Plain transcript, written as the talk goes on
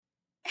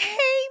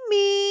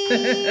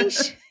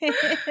Mish.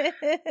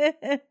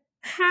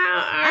 How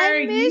are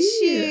I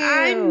miss you.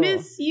 I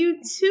miss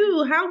you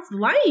too. How's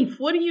life?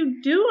 What are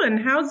you doing?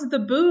 How's the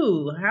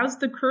boo? How's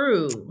the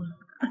crew?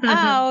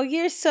 Oh,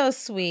 you're so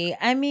sweet.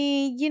 I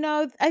mean,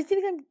 I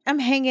think I'm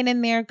hanging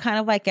in there kind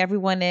of like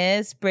everyone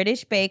is.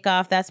 British Bake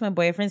Off, that's my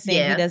boyfriend's name.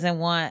 Yes. He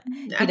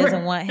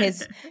doesn't want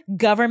his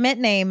government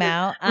name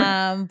out.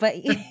 But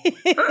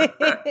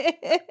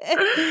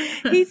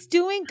he's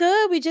doing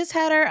good. We just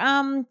had our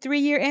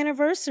 3-year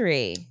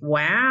anniversary.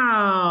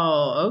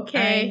 Wow.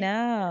 Okay. I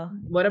know.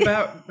 What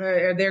about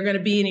are there going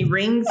to be any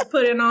rings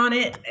put in on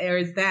it, or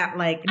is that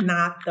like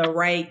not the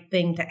right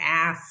thing to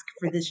ask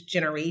for this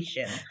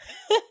generation?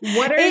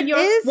 What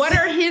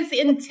are his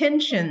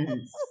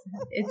intentions?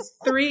 It's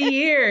 3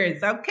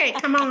 years. Okay,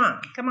 come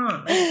on.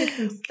 Let's get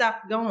some stuff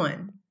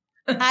going.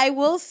 I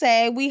will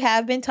say we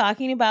have been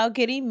talking about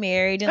getting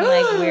married and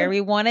like where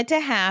we want it to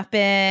happen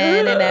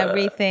and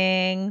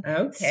everything.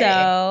 Okay.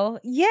 So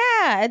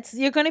yeah,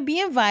 you're going to be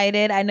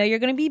invited. I know you're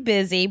going to be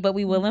busy, but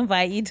we will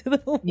invite you to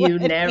the wedding. You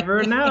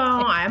never know.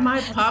 I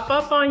might pop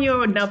up on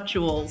your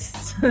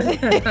nuptials.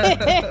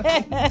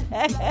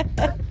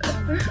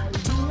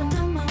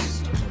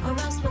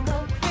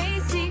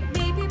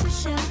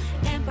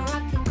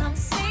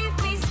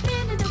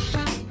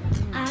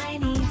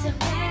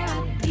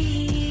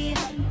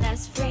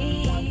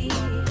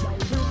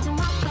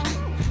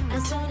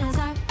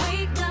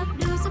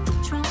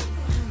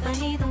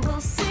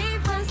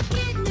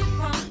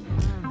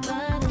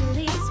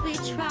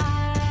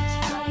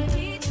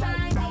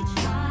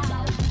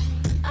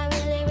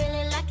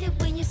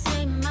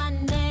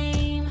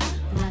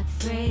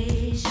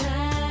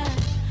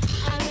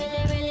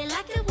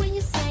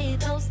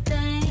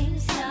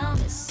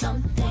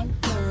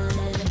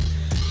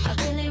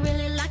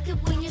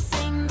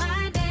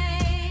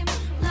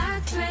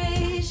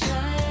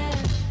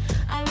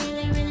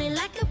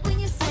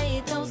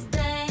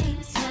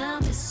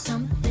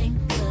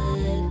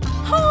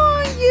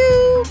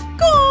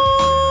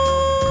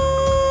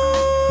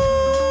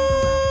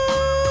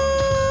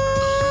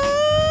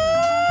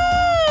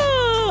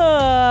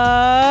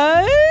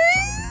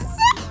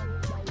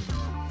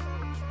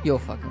 You're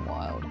fucking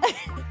wild.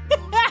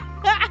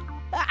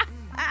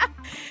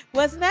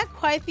 Wasn't that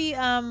quite the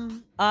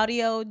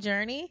audio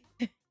journey?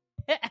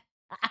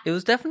 It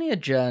was definitely a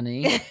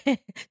journey.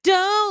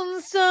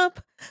 Don't stop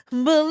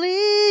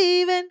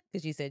believing.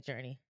 Because you said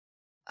journey.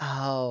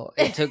 Oh,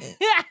 it took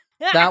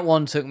that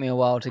one took me a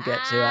while to get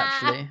to,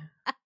 actually.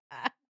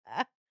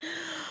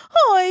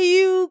 Hi,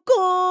 you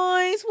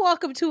guys.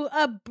 Welcome to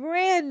a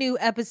brand new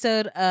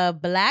episode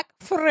of Black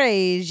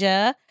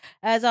Frasier.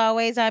 As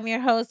always, I'm your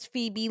host,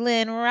 Phoebe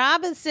Lynn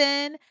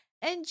Robinson.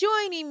 And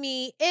joining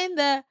me in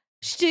the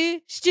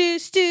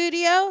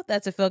studio,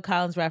 that's a Phil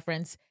Collins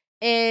reference,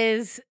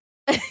 is...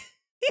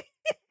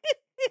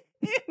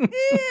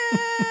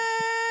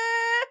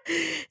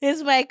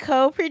 is my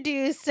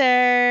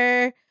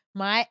co-producer,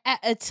 my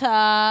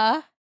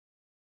editor,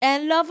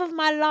 and love of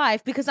my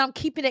life, because I'm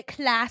keeping it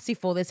classy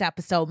for this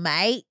episode,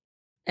 mate.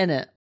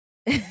 Innit?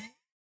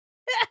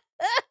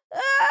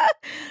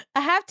 I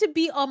have to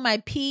be on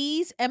my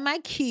P's and my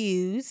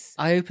Q's.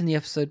 I opened the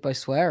episode by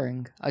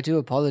swearing. I do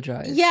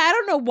apologize. Yeah, I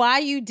don't know why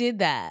you did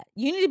that.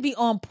 You need to be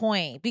on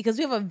point, because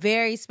we have a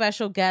very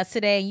special guest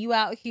today, and you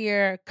out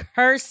here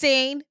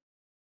cursing.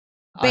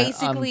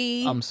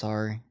 Basically, I'm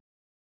sorry.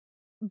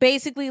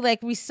 Basically, like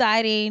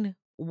reciting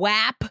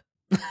WAP.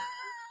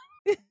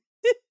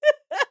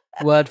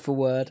 Word for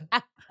word.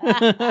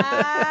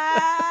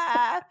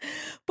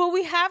 But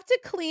we have to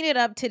clean it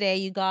up today,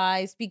 you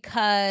guys,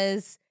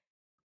 because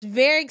it's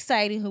very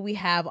exciting who we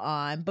have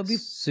on. But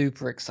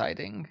super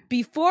exciting.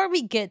 Before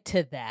we get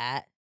to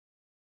that,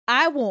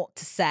 I want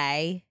to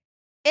say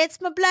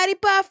it's my bloody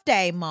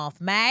birthday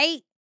month,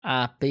 mate.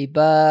 Happy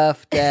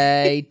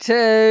birthday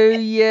to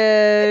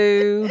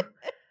you.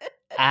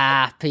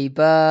 Happy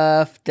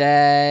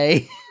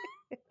birthday.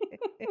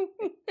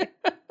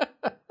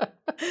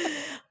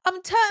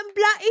 I'm turning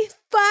bloody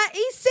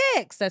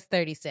 36. That's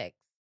 36.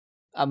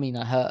 I mean,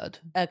 I heard.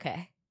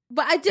 Okay.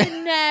 But I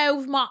didn't know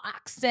with my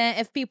accent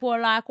if people were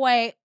like,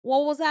 wait,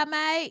 what was that,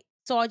 mate?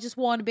 So I just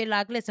wanted to be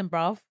like, listen,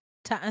 bro,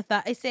 turning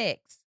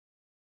 36.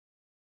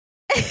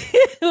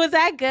 Was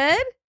that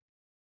good?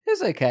 It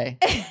was okay.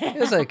 It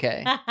was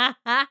okay.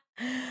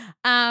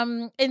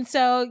 And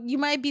so you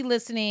might be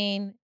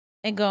listening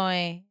and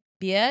going,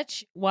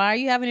 bitch, why are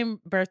you having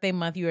a birthday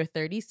month? You are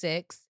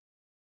 36.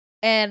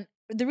 And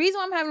the reason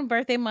why I'm having a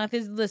birthday month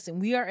is, listen,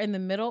 we are in the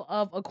middle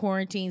of a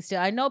quarantine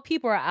still. I know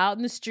people are out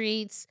in the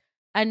streets.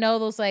 I know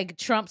those like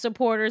Trump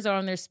supporters are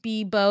on their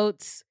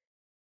speedboats,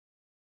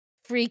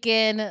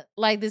 freaking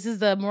like this is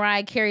the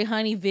Mariah Carey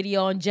Honey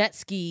video on jet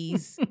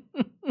skis.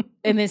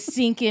 And then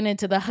sinking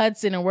into the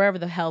Hudson or wherever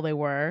the hell they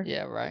were.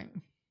 Yeah, right.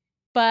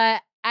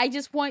 But I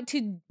just want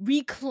to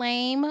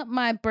reclaim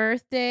my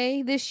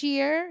birthday this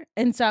year.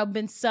 And so I've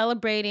been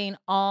celebrating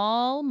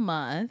all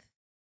month.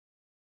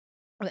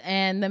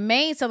 And the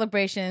main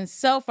celebration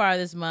so far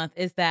this month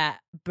is that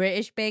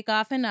British Bake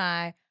Off and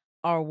I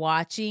are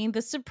watching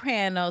The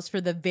Sopranos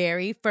for the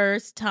very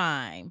first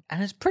time.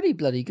 And it's pretty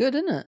bloody good,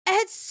 isn't it?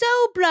 It's so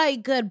bloody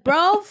good,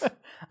 bro.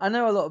 I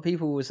know a lot of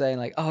people were saying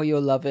like, "Oh,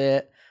 you'll love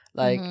it."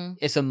 Like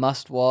it's a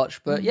must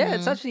watch, but yeah,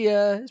 it's actually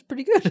it's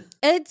pretty good.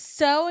 It's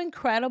so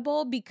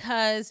incredible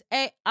because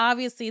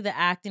obviously the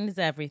acting is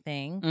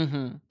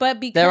everything,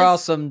 but because there are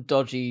some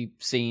dodgy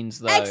scenes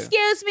though.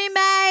 Excuse me,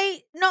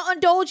 mate,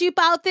 not dodgy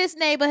about this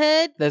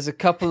neighborhood. There's a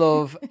couple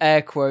of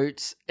air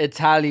quotes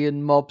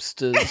Italian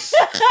mobsters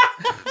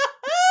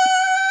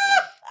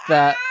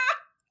that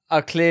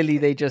are clearly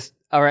they just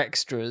are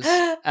extras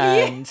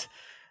and.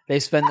 They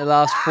spent the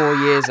last 4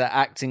 years at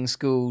acting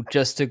school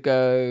just to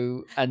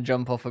go and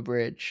jump off a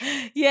bridge.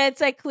 Yeah,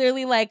 it's like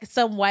clearly like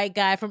some white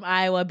guy from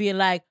Iowa being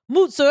like,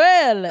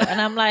 mozzarella.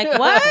 And I'm like,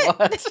 what?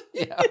 What?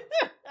 Yeah.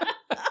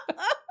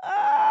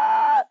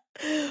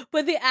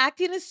 But the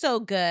acting is so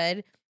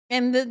good.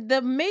 And the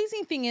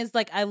amazing thing is,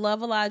 like, I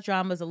love a lot of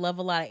dramas. I love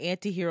a lot of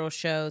anti-hero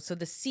shows. So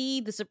to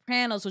see The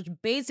Sopranos, which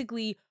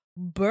basically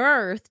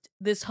birthed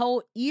this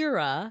whole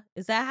era.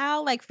 Is that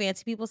how, like,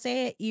 fancy people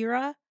say it?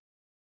 Era?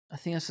 I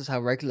think that's just how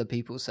regular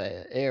people say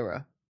it.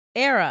 Era.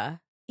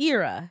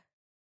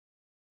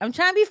 I'm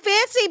trying to be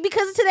fancy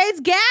because of today's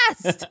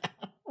guest.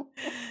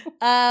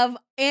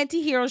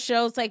 Anti-hero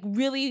shows, like,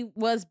 really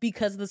was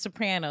because of The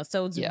Sopranos.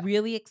 So it's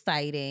really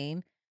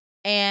exciting.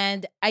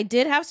 And I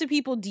did have some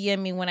people DM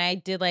me when I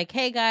did, like,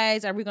 hey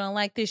guys, are we gonna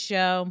like this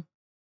show?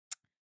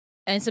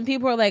 And some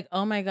people are like,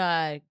 oh my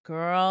God,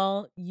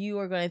 girl, you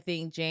are gonna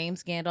think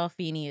James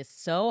Gandolfini is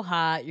so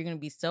hot. You're gonna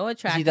be so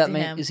attracted to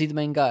him. Is he the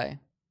main guy?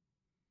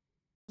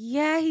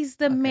 Yeah, he's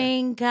the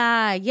main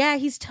guy. Yeah,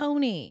 he's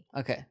Tony.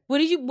 Okay. What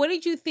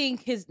did you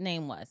think his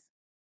name was?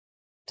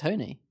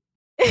 Tony.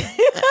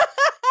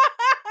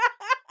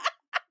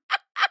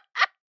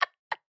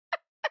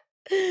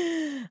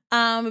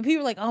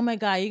 People are like, oh my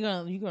God,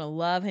 you're gonna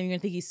love him. You're gonna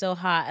think he's so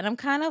hot. And I'm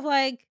kind of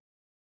like,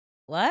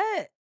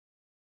 what?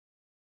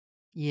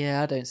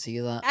 Yeah, I don't see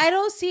that. I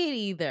don't see it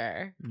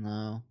either.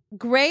 No.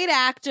 Great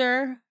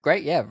actor.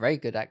 Great, yeah, very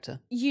good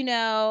actor. You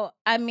know,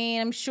 I mean,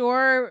 I'm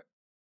sure,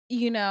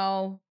 you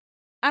know,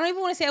 I don't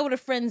even want to say I would have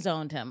friend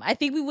zoned him. I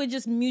think we would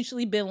just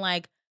mutually been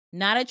like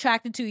not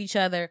attracted to each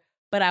other,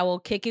 but I will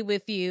kick it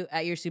with you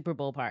at your Super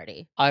Bowl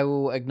party. I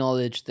will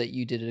acknowledge that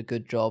you did a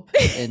good job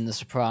in The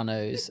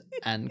Sopranos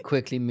and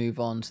quickly move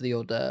on to the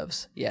hors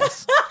d'oeuvres.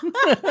 Yes.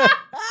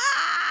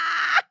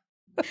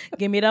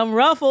 Give me them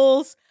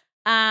ruffles.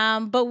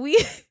 But we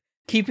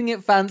keeping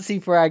it fancy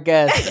for our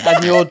guests,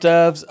 and the hors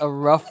d'oeuvres are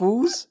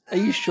ruffles. Are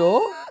you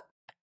sure?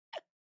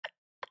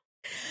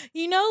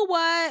 You know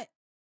what?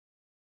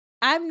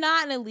 I'm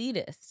not an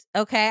elitist.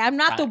 Okay, I'm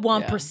not the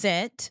 1%.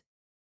 Yeah.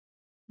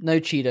 No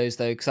Cheetos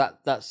though, because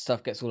that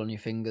stuff gets all on your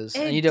fingers,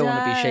 and you don't want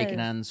to be shaking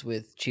hands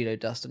with Cheeto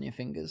dust on your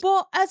fingers.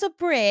 Well, as a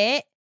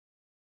Brit,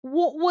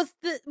 what was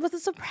the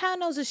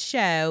Sopranos a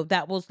show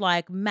that was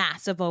like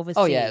massive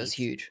overseas? Oh yeah, it was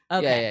huge.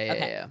 Okay,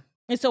 Yeah.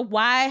 And so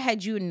why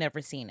had you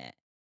never seen it?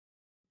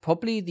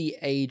 Probably the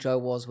age I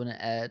was when it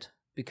aired,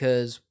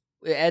 because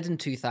it aired in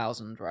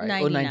 2000, right?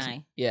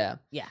 99. Yeah.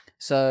 Yeah.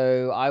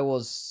 So I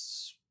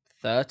was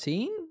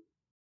 13?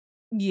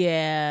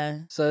 Yeah.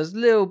 So it's a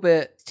little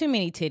bit... It's too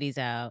many titties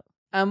out.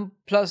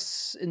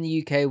 Plus, in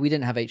the UK, we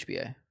didn't have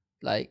HBO.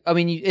 Like, I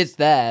mean, it's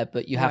there,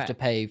 but you have to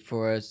pay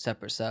for a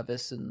separate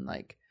service, and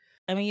like...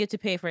 I mean, you have to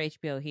pay for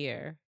HBO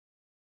here.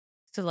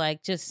 So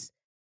like, just...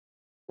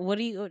 What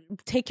do you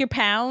take your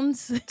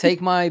pounds?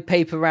 Take my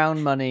paper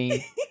round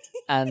money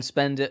and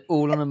spend it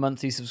all on a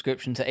monthly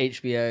subscription to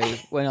HBO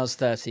when I was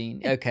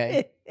 13.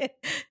 Okay.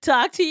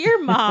 Talk to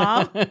your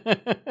mom. And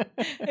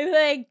be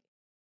like,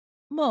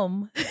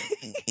 Mom,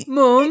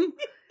 can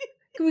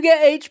we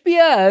get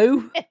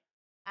HBO?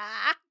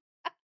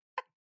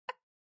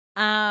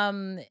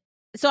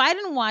 So I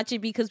didn't watch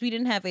it because we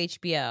didn't have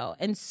HBO.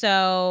 And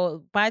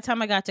so by the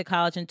time I got to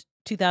college in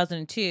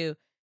 2002,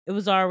 it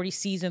was already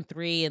season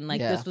 3, and like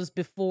this was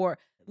before.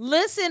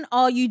 Listen,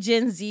 all you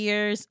Gen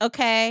Zers,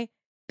 okay?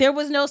 There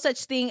was no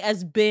such thing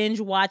as binge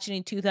watching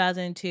in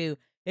 2002.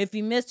 If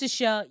you missed a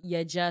show,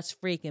 you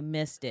just freaking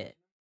missed it.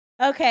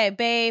 Okay,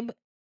 babe,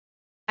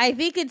 I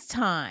think it's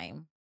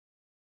time.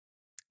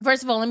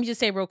 First of all, let me just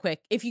say real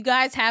quick. If you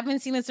guys haven't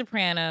seen The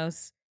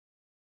Sopranos,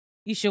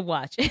 you should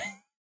watch it.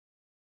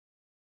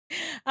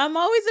 I'm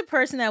always a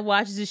person that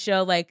watches a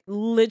show like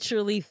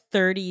literally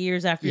 30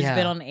 years after it's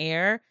been on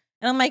air.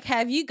 And I'm like,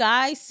 have you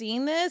guys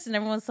seen this? And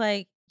everyone's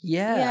like,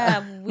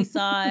 yeah, we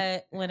saw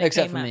it when it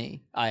Except came for out.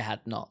 me, I had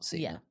not seen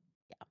it. Yeah.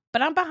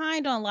 But I'm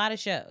behind on a lot of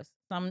shows.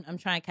 So I'm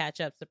trying to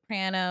catch up.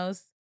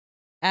 Sopranos.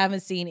 I haven't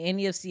seen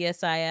any of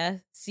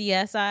CSI.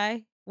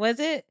 Was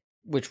it?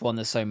 Which one?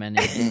 There's so many.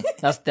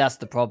 That's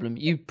the problem.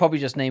 You probably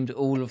just named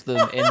all of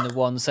them in the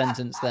one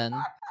sentence then.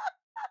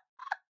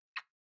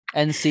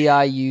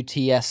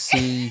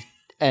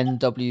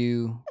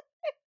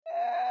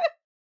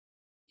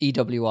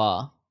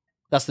 NCIUTSCNWEWR.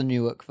 That's the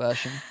Newark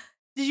version.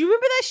 Did you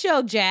remember that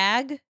show,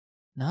 Jag?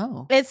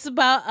 No. It's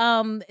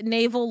about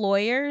naval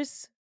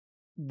lawyers.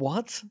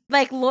 What?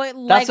 Like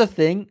That's a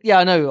thing? Yeah,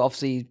 I know,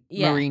 obviously,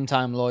 Yeah.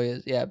 maritime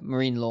lawyers. Yeah,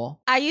 marine law.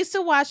 I used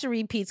to watch the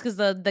repeats because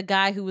the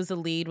guy who was the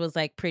lead was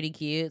like pretty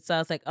cute. So I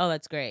was like, oh,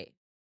 that's great.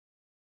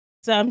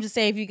 So I'm just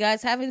saying, if you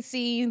guys haven't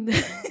seen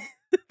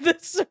The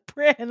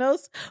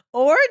Sopranos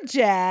or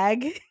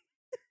Jag,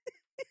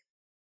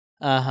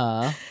 get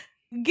on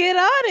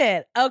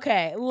it.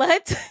 Okay,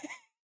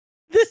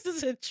 this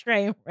is a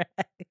train wreck.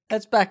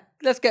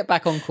 Let's get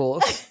back on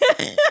course.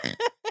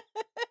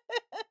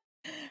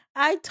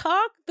 I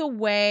talk the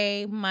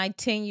way my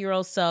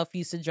 10-year-old self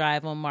used to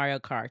drive on Mario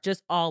Kart,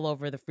 just all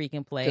over the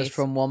freaking place. Just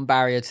from one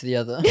barrier to the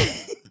other.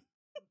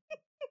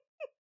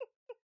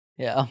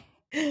 Yeah.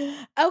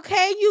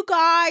 Okay, you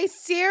guys,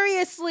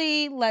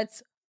 seriously,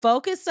 let's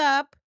focus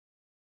up.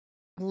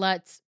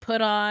 Let's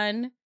put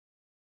on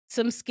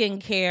some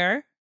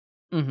skincare.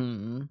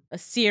 A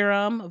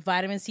serum, a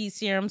vitamin C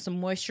serum,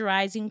 some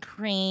moisturizing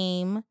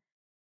cream,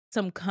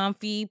 some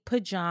comfy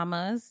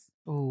pajamas.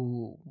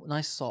 Ooh,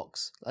 nice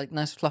socks. Like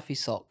nice fluffy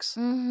socks.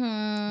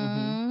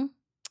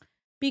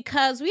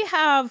 Because we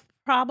have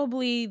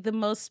probably the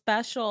most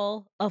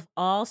special of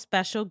all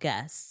special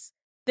guests.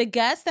 The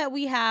guest that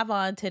we have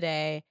on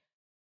today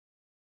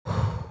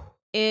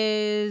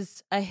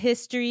is a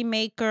history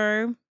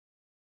maker,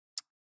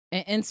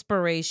 an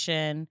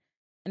inspiration,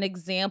 an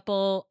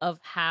example of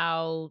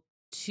how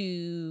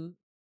to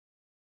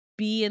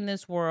be in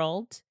this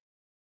world,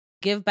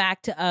 give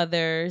back to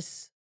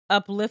others,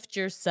 uplift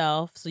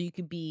yourself so you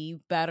could be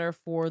better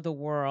for the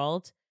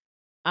world.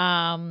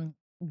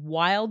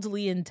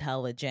 Wildly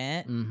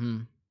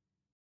intelligent,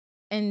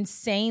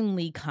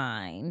 insanely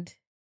kind.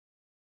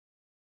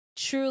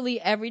 Truly,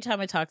 every time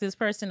I talk to this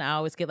person, I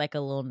always get like a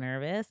little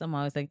nervous. I'm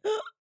always like,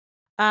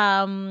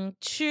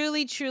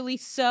 truly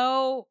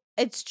so.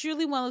 It's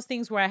truly one of those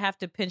things where I have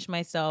to pinch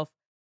myself.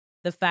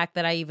 The fact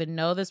that I even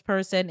know this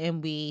person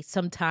and we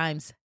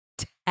sometimes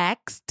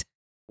text.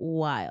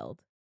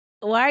 Wild.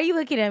 Why are you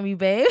looking at me,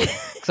 babe?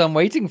 Because I'm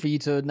waiting for you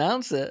to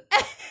announce it.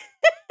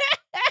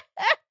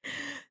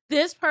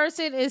 This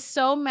person is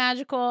so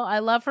magical. I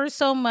love her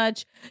so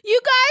much.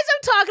 You guys,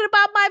 I'm talking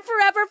about my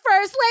forever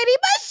first lady,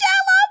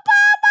 Michelle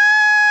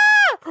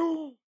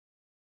Obama!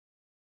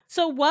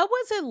 So what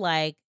was it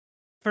like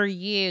for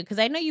you? Because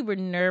I know you were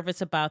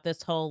nervous about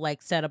this whole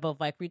like setup of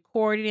like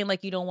recording and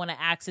like you don't want to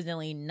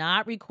accidentally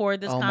not record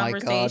this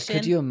conversation. Oh my God,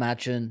 could you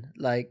imagine?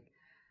 Like,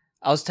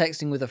 I was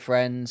texting with a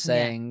friend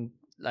saying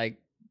like,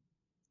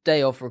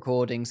 day off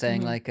recording,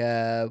 saying like,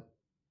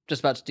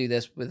 just about to do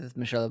this with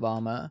Michelle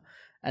Obama.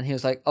 And he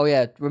was like, oh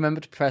yeah, remember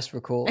to press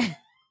record.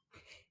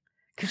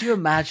 Could you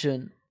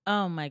imagine?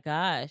 Oh my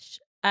gosh.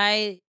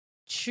 I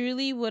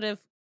truly would have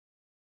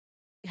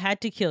had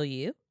to kill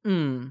you.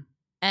 And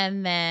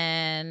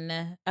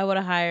then I would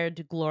have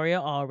hired Gloria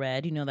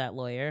Allred, you know, that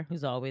lawyer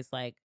who's always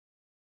like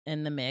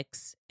in the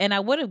mix. And I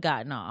would have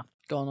gotten off.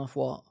 Gone off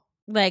what?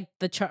 Like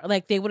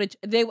I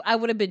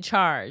would have been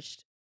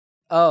charged.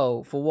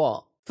 Oh, for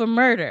what? For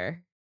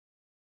murder.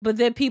 But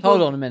then people...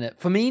 Hold on a minute.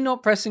 For me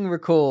not pressing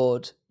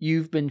record,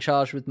 you've been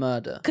charged with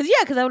murder. Because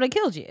I would have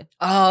killed you.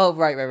 Oh,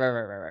 right.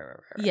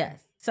 Yes.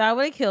 So I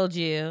would have killed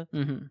you.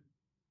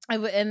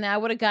 And I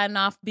would have gotten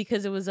off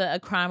because it was a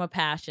crime of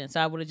passion.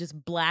 So I would have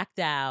just blacked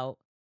out.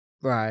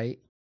 Right.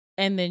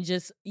 And then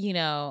just,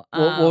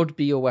 what would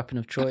be your weapon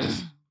of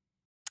choice?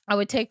 I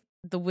would take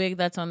the wig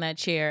that's on that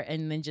chair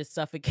and then just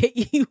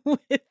suffocate you with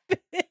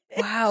it.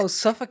 Wow,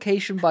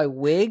 suffocation by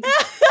wig?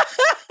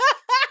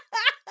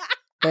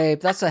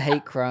 Babe, that's a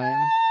hate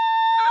crime.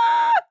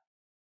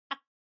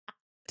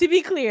 To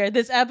be clear,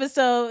 this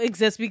episode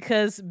exists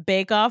because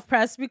Bake Off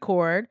pressed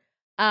record.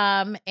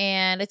 And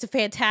it's a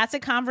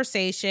fantastic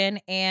conversation.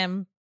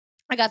 And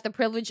I got the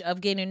privilege of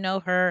getting to know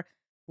her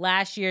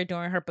last year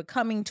during her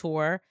Becoming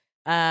tour,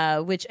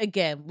 which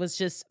again was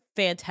just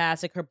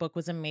fantastic. Her book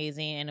was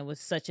amazing and it was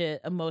such an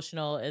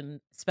emotional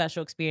and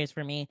special experience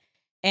for me.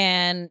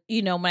 And,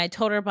 when I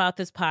told her about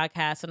this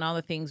podcast and all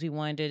the things we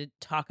wanted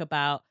to talk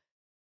about,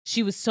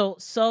 she was so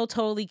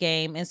totally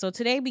game. And so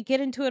today we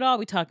get into it all.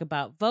 We talk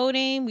about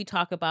voting. We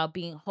talk about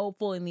being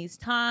hopeful in these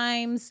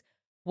times,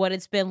 what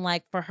it's been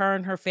like for her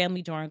and her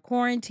family during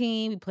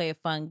quarantine. We play a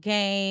fun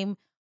game.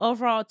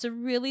 Overall, it's a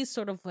really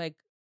sort of like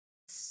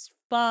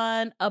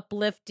fun,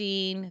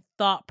 uplifting,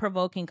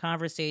 thought-provoking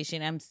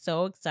conversation. I'm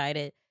so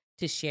excited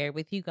to share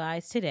with you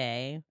guys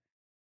today.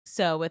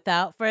 So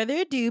without further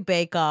ado,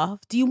 Bake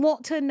Off, do you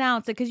want to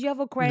announce it? Because you have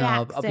a great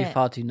accent. I'll be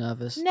far too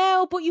nervous.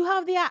 No, but you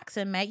have the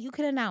accent, mate. You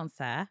can announce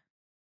her.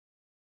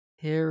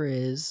 Here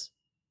is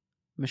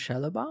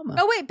Michelle Obama.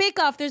 Oh, wait, Bake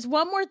Off, there's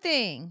one more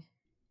thing.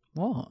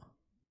 What?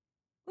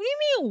 What do you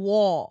mean,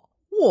 what?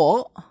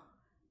 What?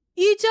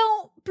 You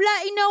don't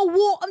bloody know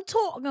what I'm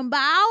talking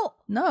about?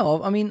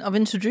 No, I mean, I've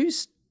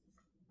introduced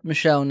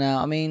Michelle now.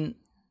 I mean,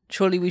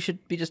 surely we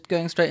should be just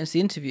going straight into the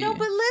interview. No,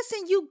 but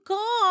listen, you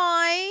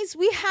guys,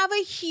 we have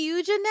a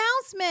huge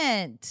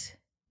announcement.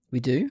 We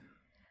do?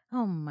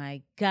 Oh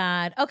my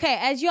God. Okay,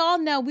 as y'all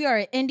know, we are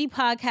an indie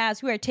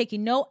podcast. We are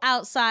taking no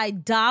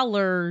outside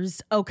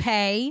dollars,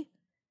 okay?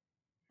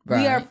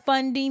 We are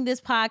funding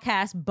this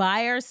podcast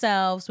by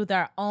ourselves with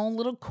our own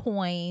little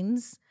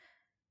coins.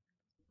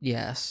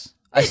 Yes.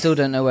 I still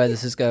don't know where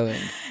this is going.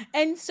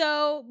 And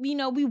so, we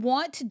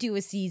want to do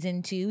a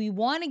season 2. We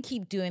want to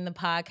keep doing the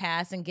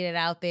podcast and get it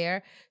out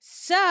there.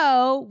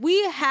 So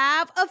we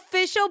have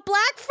official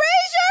Black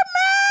Frasier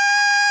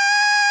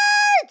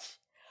merch!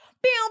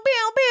 Bow,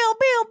 bow, bow,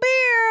 bow,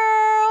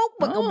 bow.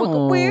 Wicka,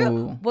 wicka,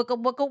 wheel. Wicka,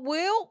 wicka,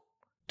 wheel.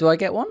 Do I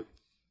get one?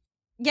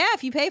 Yeah,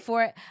 if you pay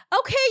for it.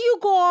 Okay, you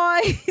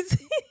guys.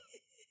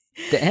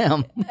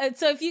 Damn.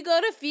 So if you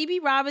go to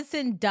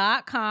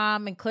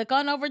PhoebeRobinson.com and click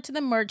on over to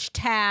the merch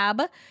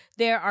tab,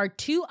 there are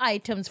 2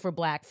 items for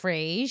Black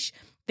Frasier.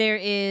 There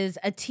is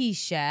a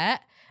t-shirt,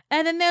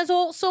 and then there's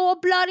also a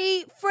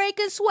bloody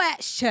freaking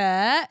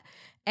sweatshirt.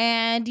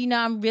 And,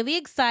 I'm really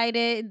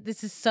excited.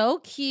 This is so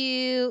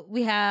cute.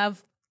 We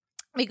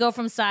go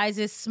from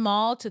sizes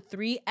small to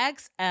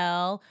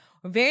 3XL.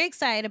 We're very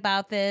excited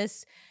about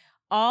this.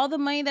 All the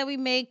money that we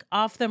make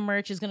off the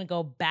merch is going to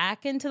go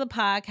back into the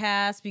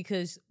podcast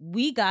because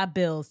we got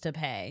bills to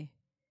pay.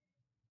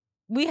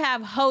 We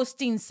have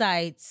hosting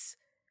sites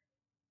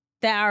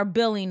that are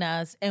billing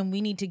us, and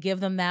we need to give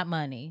them that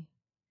money.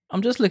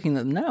 I'm just looking at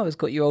them now. It's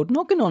got your old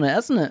noggin on it,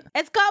 hasn't it?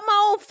 It's got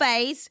my old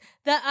face.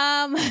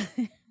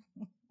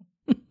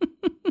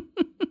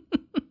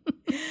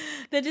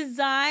 The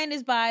design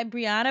is by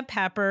Brianna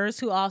Peppers,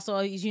 who also,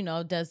 as you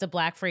know, does the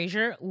Black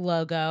Frasier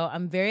logo.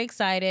 I'm very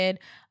excited.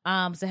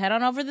 So head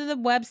on over to the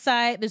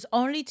website. There's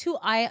only 2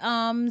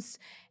 items,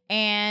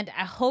 and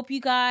I hope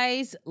you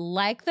guys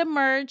like the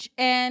merch.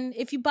 And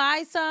if you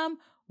buy some,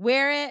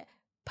 wear it,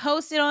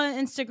 post it on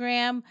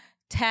Instagram,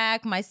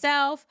 tag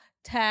myself,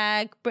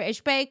 tag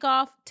British Bake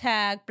Off,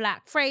 tag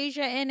Black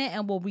Frasier in it,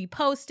 and we'll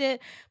repost it.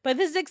 But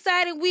this is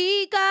exciting.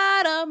 We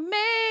gotta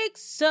make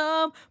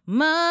some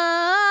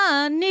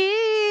money.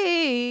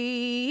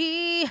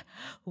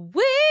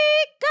 We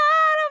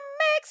gotta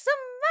make some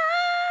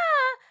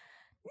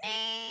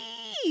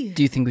money.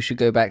 Do you think we should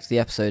go back to the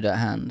episode at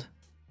hand?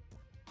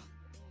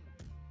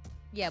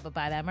 Yeah, but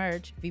buy that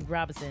merch,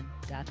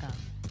 PhoebeRobinson.com.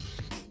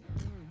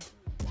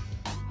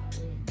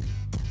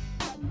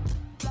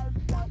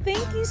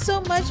 Thank you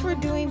so much for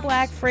doing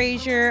Black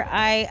Frasier.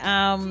 I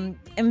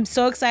am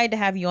so excited to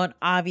have you on,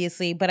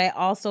 obviously, but I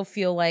also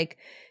feel like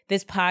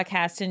this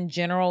podcast in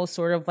general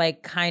sort of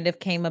like kind of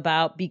came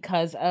about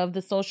because of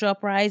the social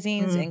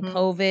uprisings and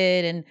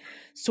COVID, and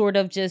sort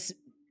of just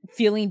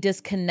feeling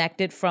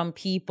disconnected from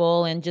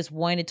people and just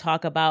wanting to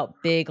talk about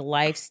big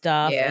life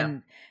stuff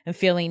and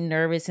feeling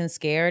nervous and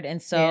scared.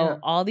 And so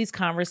all these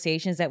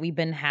conversations that we've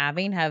been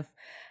having have,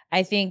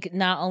 I think,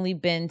 not only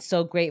been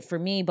so great for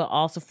me, but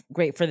also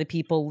great for the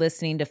people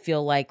listening to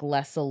feel like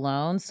less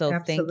alone. So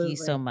Thank you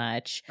so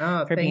much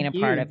for being a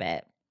part of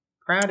it.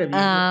 Proud of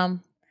you.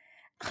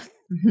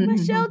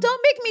 Michelle,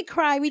 don't make me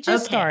cry. We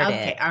just started.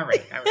 Okay, all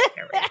right.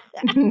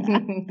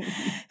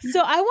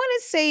 So I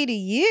want to say to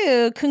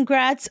you,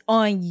 congrats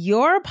on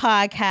your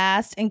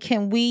podcast. And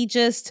can we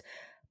just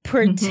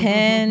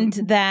pretend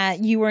that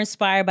you were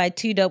inspired by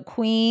Two Dope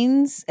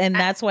Queens and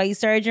that's why you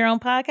started your own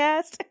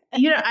podcast?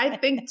 I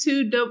think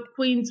Two Dope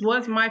Queens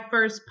was my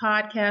first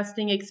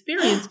podcasting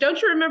experience. Don't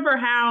you remember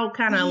how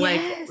kind of like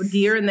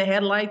deer in the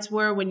headlights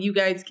were when you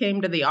guys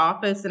came to the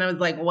office and I was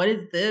like, what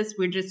is this?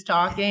 We're just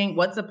talking.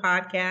 What's a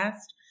podcast?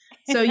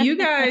 So you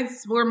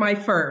guys were my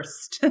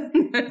first.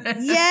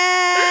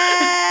 Yes.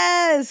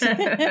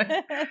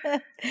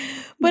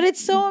 But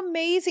it's so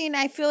amazing.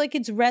 I feel like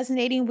it's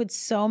resonating with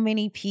so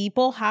many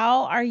people.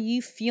 How are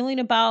you feeling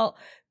about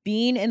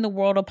being in the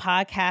world of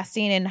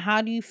podcasting, and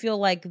how do you feel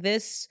like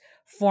this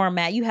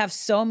format, you have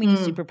so many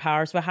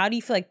superpowers, but how do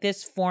you feel like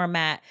this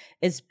format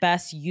is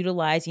best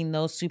utilizing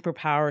those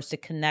superpowers to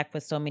connect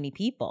with so many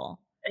people?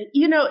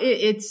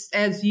 It's,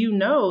 as you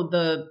know,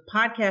 the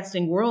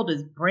podcasting world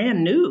is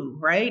brand new,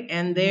 right?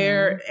 And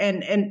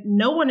and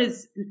no one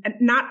is,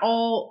 not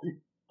all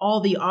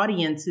the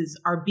audiences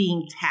are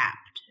being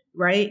tapped,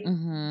 right?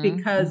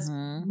 Because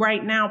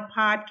right now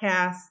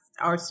podcasts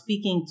are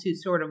speaking to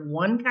sort of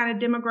one kind of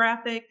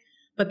demographic,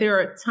 but there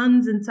are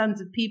tons and tons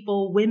of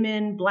people,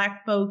 women,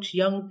 Black folks,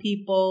 young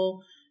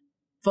people,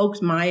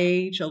 folks my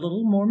age, a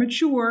little more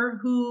mature,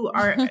 who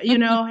are,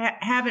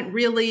 haven't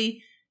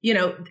really,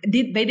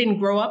 they didn't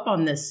grow up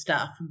on this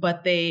stuff,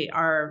 but they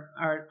are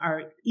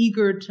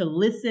eager to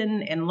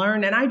listen and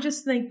learn. And I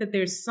just think that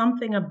there's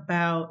something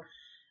about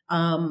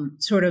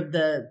sort of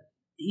the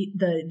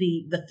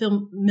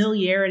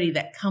familiarity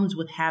that comes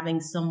with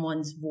having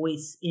someone's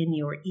voice in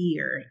your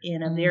ear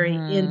in a very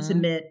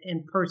intimate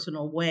and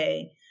personal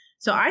way.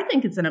 So I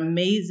think it's an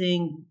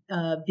amazing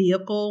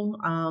vehicle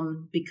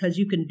because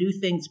you can do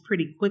things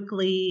pretty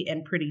quickly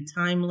and pretty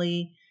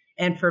timely.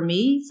 And for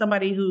me,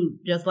 somebody who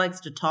just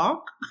likes to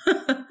talk,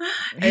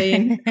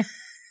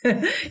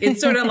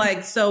 it's sort of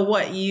like, so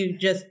what, you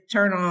just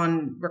turn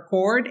on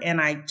record and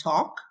I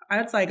talk?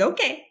 It's like,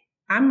 okay,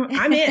 I'm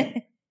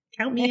in.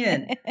 Count me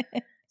in.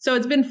 So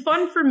it's been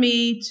fun for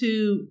me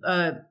to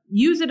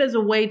use it as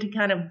a way to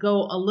kind of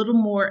go a little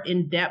more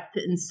in depth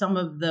in some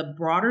of the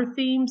broader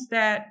themes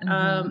that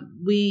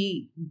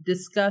we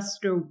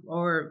discussed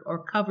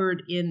or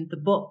covered in the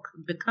book,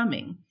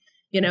 Becoming.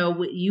 You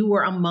know, you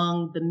were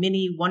among the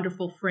many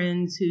wonderful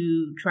friends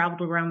who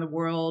traveled around the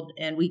world,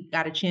 and we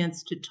got a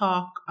chance to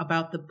talk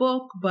about the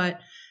book.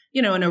 But,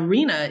 you know, an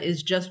arena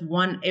is just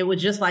it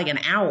was just like an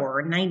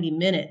hour, 90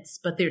 minutes,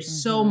 but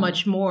there's so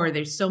much more.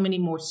 There's so many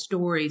more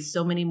stories,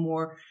 so many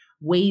more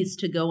ways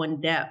to go in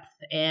depth.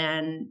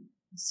 And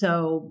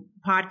so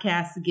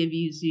podcasts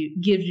gives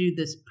you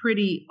this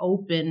pretty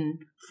open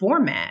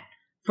format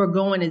for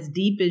going as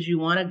deep as you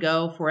want to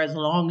go for as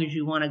long as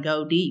you want to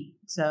go deep.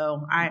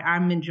 So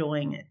I'm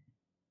enjoying it.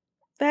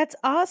 That's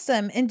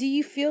awesome. And do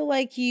you feel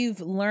like you've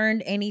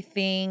learned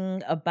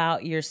anything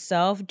about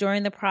yourself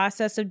during the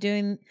process of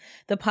doing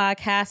the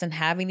podcast and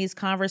having these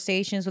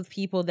conversations with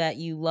people that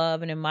you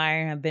love and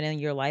admire and have been in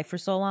your life for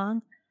so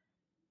long?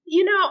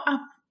 You know,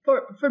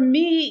 for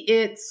me,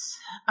 it's,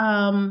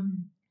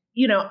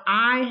 you know,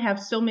 I have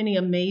so many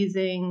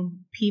amazing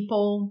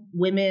people,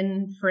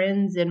 women,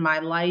 friends in my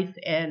life.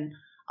 And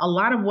a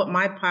lot of what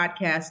my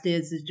podcast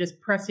is just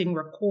pressing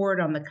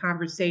record on the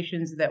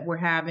conversations that we're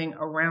having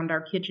around our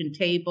kitchen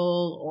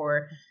table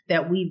or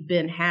that we've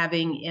been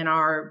having in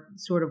our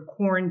sort of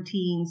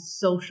quarantine,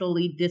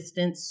 socially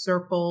distanced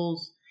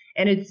circles.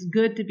 And it's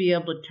good to be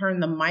able to turn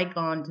the mic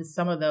on to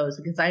some of those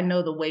because I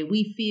know the way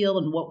we feel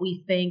and what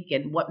we think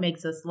and what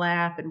makes us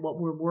laugh and what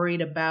we're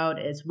worried about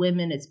as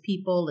women, as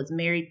people, as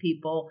married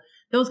people.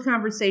 Those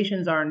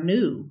conversations are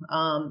new.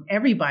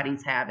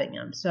 Everybody's having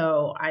them.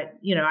 So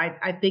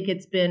I think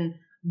it's been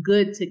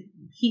good to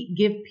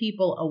give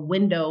people a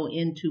window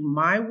into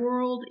my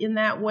world in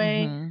that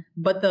way.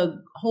 But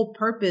the whole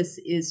purpose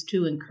is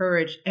to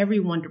encourage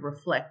everyone to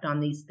reflect on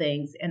these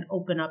things and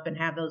open up and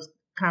have those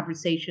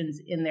conversations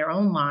in their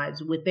own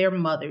lives with their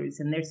mothers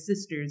and their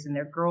sisters and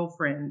their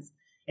girlfriends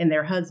and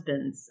their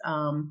husbands,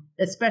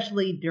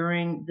 especially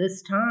during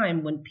this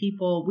time when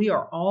we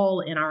are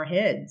all in our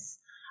heads.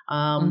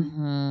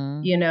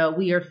 You know,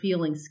 we are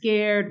feeling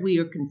scared, we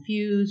are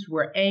confused,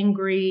 we're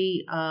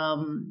angry,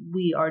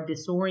 we are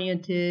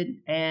disoriented.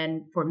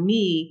 And for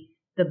me,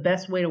 the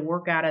best way to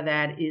work out of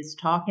that is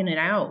talking it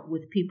out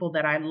with people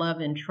that I love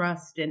and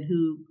trust and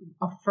who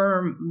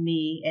affirm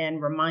me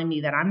and remind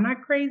me that I'm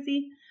not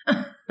crazy.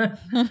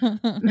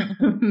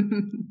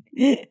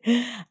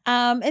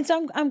 And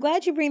so I'm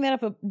glad you bring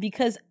that up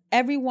because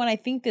everyone, I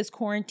think this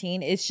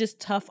quarantine is just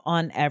tough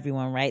on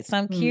everyone, right? So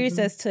I'm curious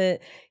as to,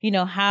 you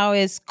know, how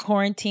is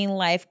quarantine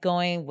life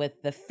going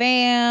with the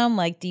fam?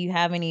 Like, do you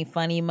have any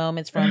funny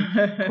moments from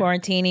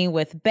quarantining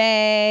with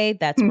Bay?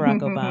 That's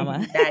Barack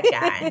Obama.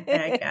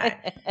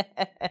 That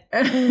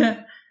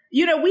guy.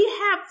 You know, we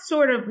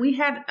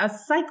had a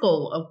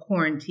cycle of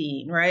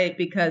quarantine, right?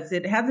 Because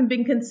it hasn't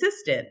been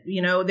consistent.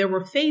 You know, there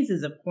were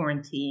phases of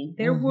quarantine.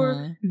 There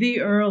were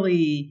the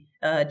early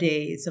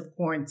days of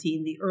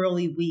quarantine, the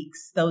early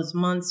weeks, those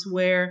months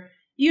where,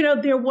 you know,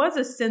 there was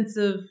a sense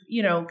of,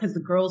 you know, because the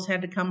girls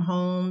had to come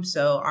home.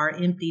 So our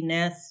empty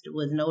nest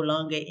was no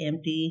longer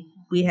empty.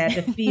 We had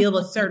to feel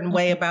a certain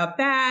way about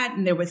that.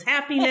 And there was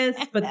happiness.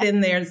 But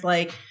then there's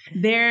like,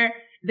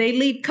 they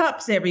leave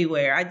cups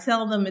everywhere. I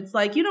tell them, it's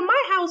like, you know,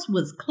 my house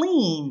was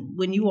clean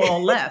when you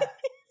all left.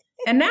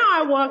 And now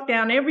I walk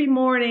down every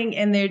morning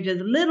and there are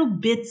just little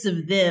bits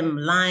of them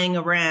lying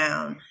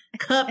around,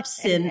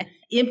 cups and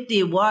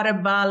empty water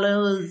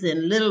bottles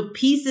and little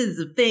pieces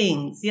of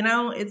things, you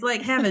know, it's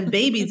like having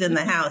babies in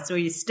the house where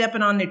you're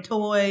stepping on their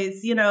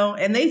toys, you know,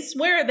 and they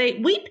swear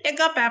we pick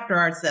up after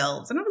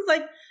ourselves. And I was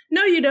like,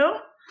 no, you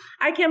don't.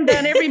 I come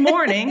down every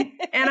morning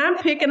and I'm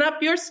picking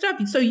up your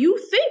stuff. So you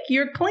think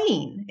you're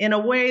clean in a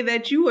way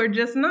that you are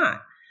just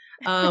not.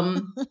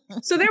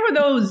 So there were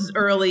those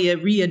early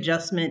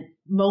readjustment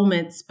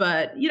moments,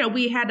 but, you know,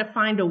 we had to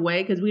find a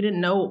way because we didn't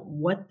know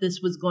what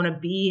this was going to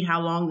be, how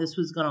long this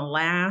was going to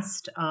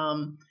last.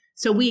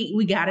 So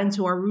we got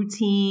into our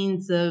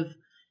routines of,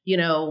 you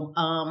know,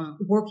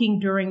 working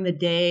during the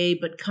day,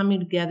 but coming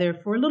together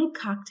for a little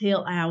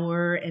cocktail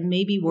hour and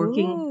maybe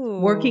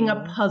working a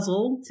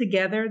puzzle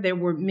together. There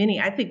were many.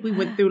 I think we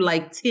went through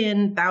like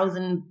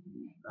 10,000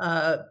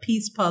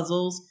 piece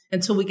puzzles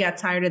until we got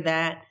tired of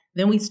that.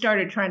 Then we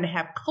started trying to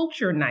have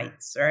culture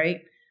nights,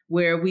 right?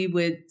 Where we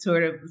would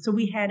so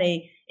we had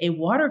a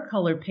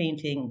watercolor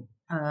painting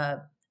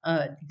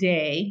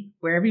day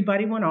where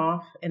everybody went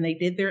off and they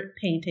did their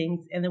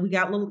paintings. And then we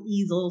got little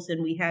easels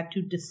and we had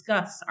to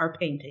discuss our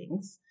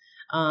paintings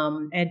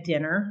at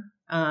dinner.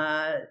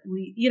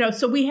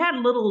 So we had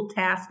little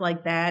tasks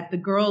like that. The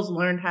girls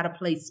learned how to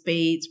play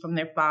spades from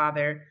their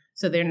father.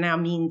 So they're now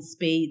mean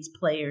spades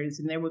players,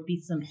 and there would be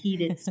some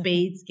heated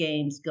spades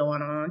games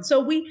going on. So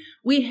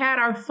we had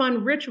our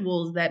fun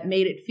rituals that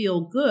made it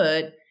feel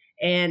good.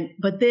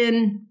 But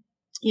then,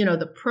 you know,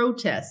 the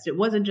protest, it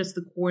wasn't just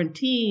the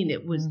quarantine,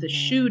 it was the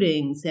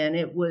shootings, and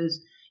it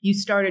was, you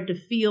started to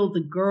feel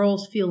the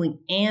girls feeling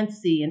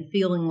antsy and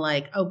feeling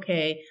like,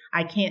 okay,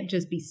 I can't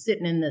just be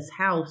sitting in this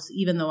house,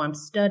 even though I'm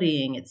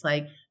studying. It's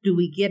like, do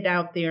we get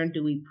out there and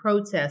do we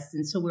protest?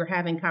 And so we're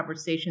having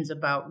conversations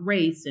about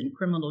race and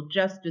criminal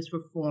justice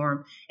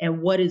reform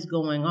and what is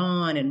going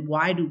on and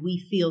why do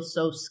we feel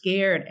so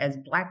scared as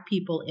Black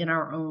people in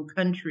our own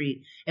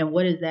country? And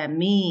what does that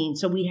mean?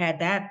 So we had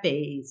that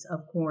phase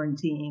of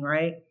quarantine,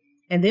 right?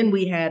 And then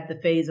we had the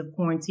phase of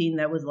quarantine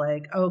that was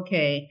like,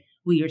 okay,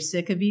 we are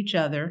sick of each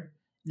other.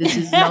 This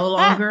is no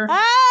longer,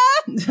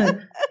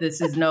 this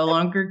is no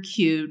longer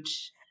cute.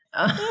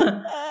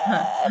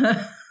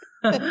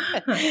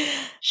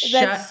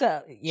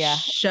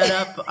 Shut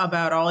up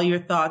about all your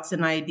thoughts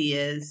and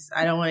ideas.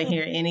 I don't want to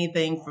hear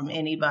anything from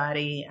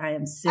anybody. I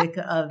am sick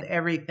of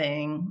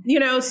everything.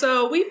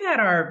 So we've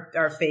had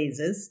our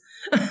phases.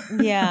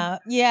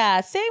 Yeah.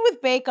 Same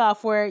with Bake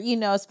Off, where,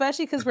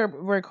 especially because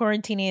we're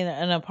quarantining in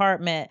an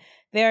apartment,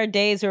 there are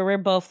days where we're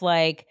both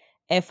like,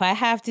 if I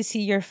have to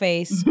see your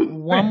face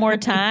one more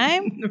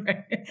time,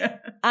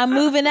 I'm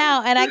moving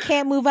out, and I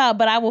can't move out,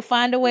 but I will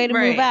find a way to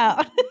move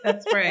out.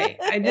 That's right.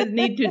 I just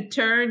need to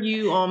turn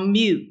you on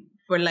mute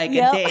for like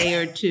a day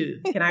or two.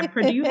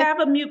 Do you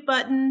have a mute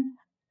button?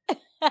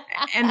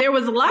 And there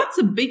was lots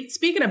of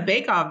speaking of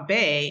Bake Off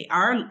Bay,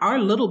 our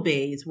little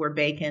bays were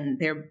baking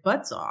their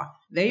butts off.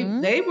 They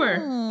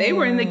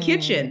were in the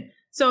kitchen.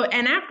 So,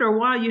 and after a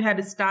while you had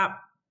to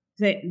stop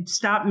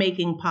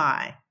making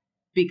pie.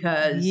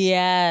 Because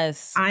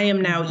I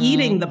am now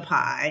eating the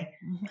pie,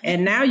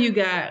 and now you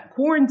got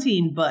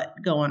quarantine butt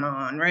going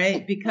on,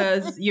 right?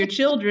 Because your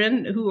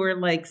children who are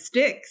like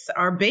sticks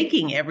are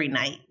baking every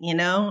night,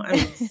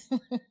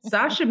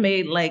 Sasha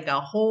made like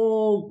a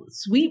whole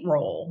sweet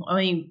roll,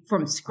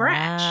 from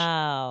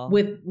scratch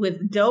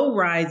with dough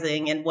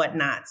rising and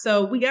whatnot.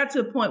 So we got to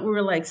a point where we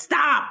were like,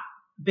 stop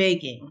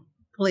baking,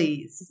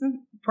 please.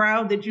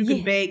 Proud that you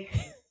can bake,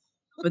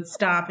 but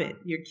stop it.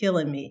 You're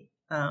killing me.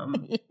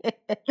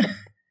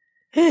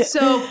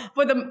 So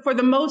for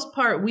the most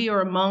part, we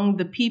are among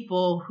the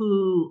people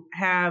who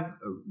have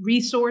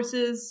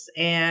resources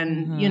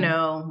and,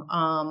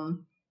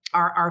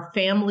 our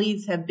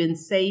families have been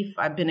safe.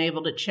 I've been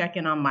able to check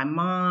in on my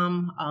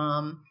mom.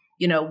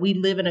 We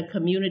live in a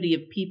community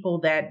of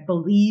people that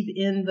believe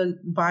in the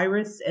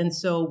virus. And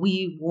so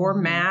we wore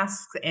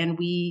masks and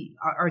we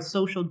are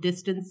social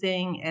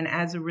distancing. And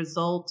as a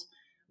result,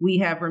 we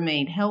have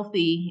remained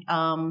healthy.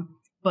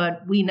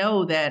 But we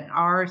know that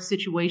our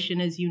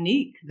situation is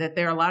unique, that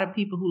there are a lot of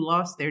people who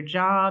lost their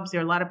jobs. There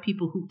are a lot of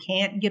people who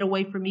can't get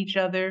away from each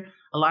other.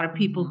 A lot of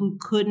people who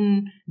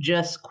couldn't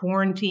just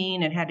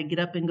quarantine and had to get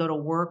up and go to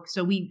work.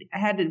 So we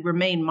had to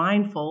remain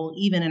mindful,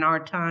 even in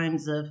our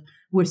times of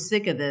we're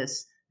sick of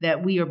this,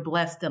 that we are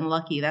blessed and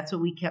lucky. That's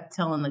what we kept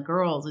telling the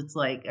girls. It's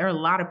like there are a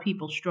lot of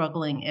people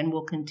struggling and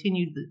will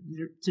continue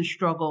to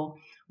struggle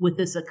with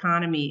this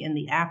economy in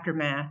the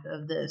aftermath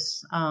of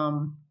this.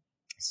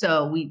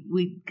 So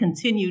we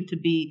continue to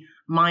be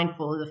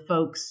mindful of the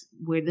folks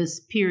where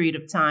this period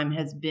of time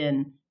has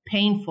been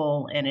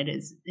painful and it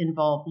has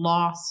involved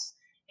loss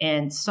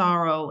and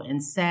sorrow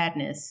and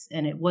sadness.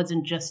 And it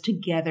wasn't just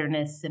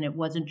togetherness and it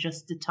wasn't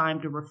just a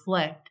time to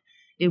reflect.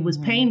 It was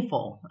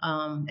painful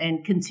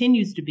and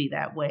continues to be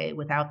that way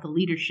without the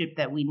leadership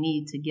that we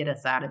need to get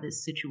us out of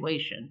this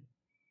situation.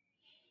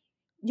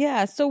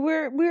 Yeah, so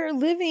we're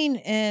living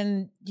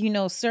in,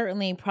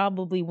 certainly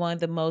probably one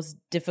of the most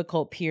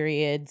difficult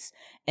periods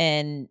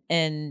in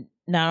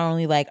not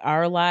only like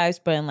our lives,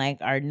 but in like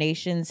our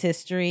nation's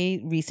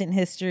history, recent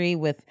history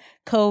with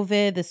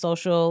COVID, the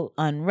social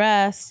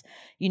unrest,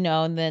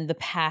 and then the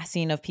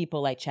passing of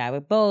people like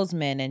Chadwick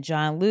Boseman and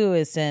John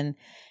Lewis. And,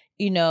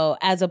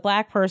 as a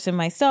Black person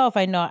myself,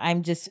 I know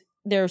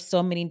there are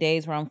so many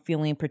days where I'm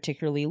feeling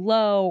particularly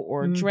low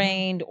or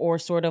drained or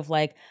sort of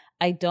like,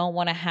 I don't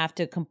want to have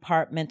to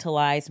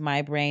compartmentalize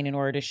my brain in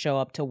order to show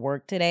up to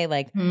work today.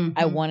 Like,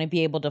 I want to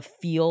be able to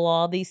feel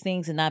all these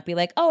things and not be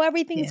like, oh,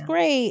 everything's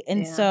great.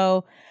 And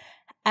so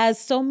as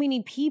so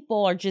many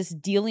people are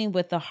just dealing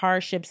with the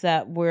hardships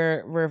that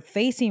we're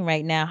facing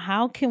right now,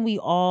 how can we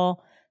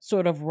all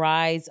sort of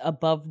rise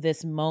above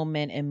this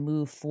moment and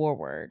move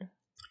forward?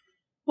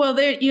 Well,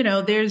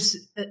 there's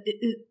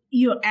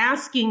you're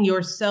asking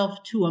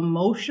yourself to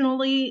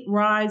emotionally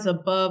rise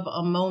above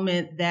a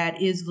moment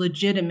that is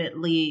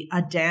legitimately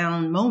a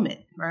down moment,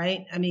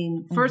 right? I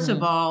mean, first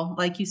of all,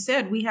 like you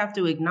said, we have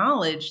to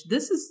acknowledge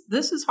this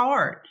is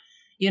hard.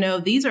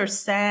 These are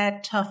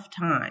sad, tough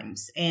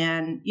times.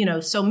 And,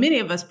 so many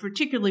of us,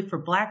 particularly for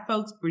Black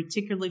folks,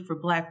 particularly for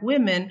Black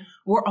women,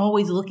 we're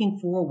always looking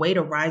for a way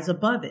to rise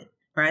above it,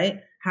 right?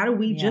 How do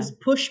we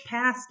just push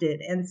past it?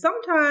 And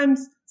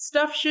sometimes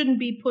stuff shouldn't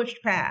be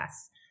pushed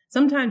past.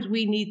 Sometimes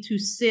we need to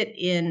sit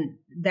in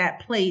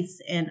that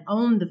place and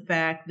own the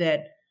fact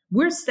that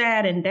we're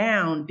sad and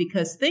down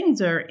because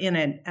things are in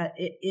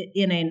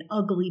an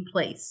ugly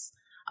place.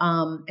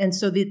 And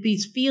so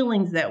these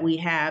feelings that we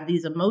have,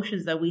 these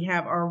emotions that we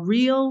have are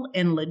real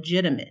and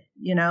legitimate,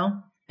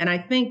 And I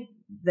think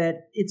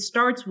that it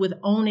starts with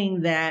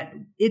owning that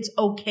it's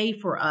okay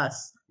for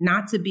us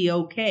not to be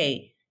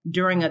okay.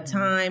 during a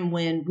time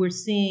when we're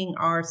seeing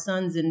our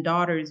sons and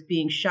daughters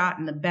being shot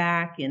in the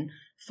back and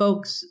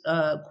folks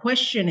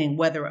questioning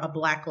whether a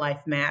Black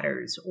life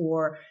matters,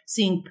 or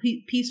seeing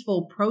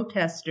peaceful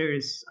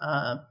protesters,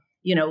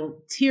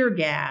 tear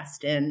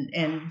gassed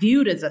and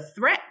viewed as a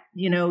threat,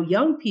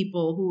 young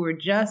people who are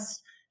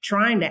just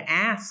trying to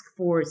ask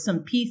for some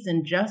peace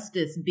and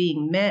justice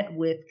being met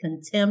with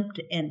contempt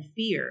and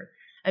fear.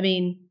 I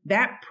mean,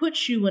 that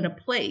puts you in a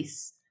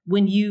place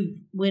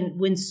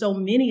when so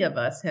many of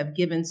us have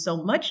given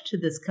so much to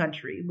this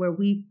country, where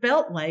we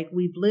felt like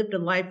we've lived a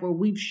life where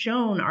we've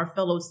shown our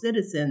fellow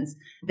citizens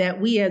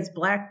that we as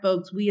Black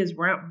folks, we as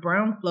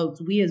brown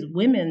folks, we as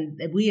women,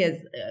 that we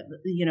as,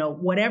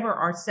 whatever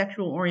our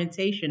sexual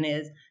orientation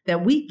is,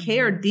 that we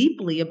care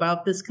deeply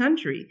about this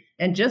country.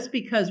 And just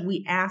because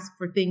we ask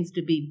for things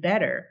to be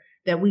better,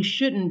 that we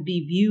shouldn't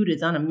be viewed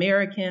as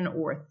un-American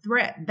or a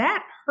threat,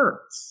 that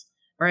hurts,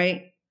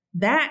 right?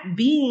 That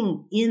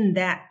being in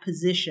that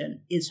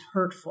position is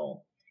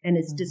hurtful and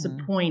it's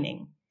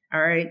disappointing.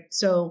 All right.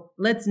 So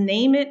let's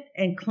name it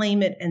and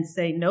claim it and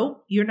say,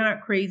 nope, you're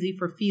not crazy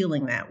for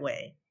feeling that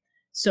way.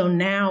 So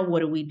now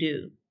what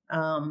do?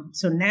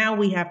 So now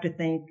we have to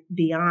think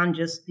beyond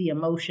just the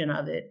emotion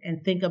of it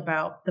and think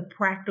about the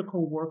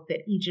practical work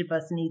that each of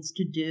us needs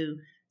to do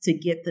to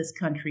get this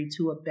country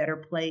to a better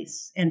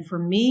place. And for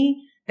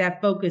me,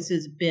 that focus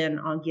has been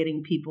on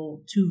getting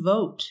people to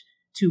vote,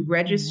 to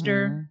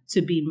register,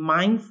 to be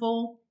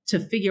mindful, to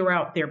figure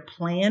out their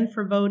plan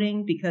for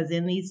voting. Because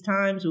in these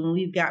times when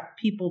we've got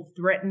people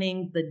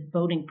threatening the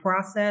voting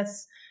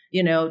process,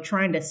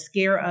 trying to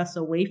scare us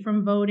away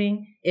from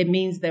voting, it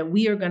means that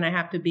we are going to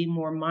have to be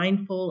more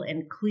mindful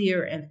and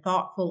clear and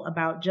thoughtful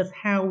about just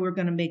how we're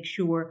going to make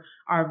sure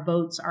our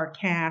votes are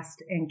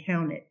cast and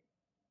counted.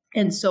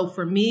 And so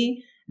for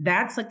me,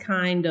 that's a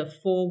kind of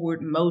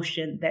forward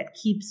motion that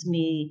keeps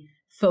me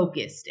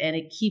focused, and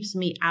it keeps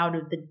me out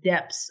of the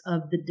depths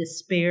of the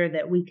despair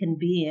that we can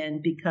be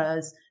in,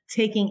 because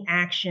taking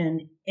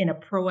action in a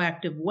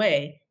proactive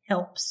way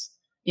helps.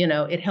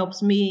 It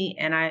helps me.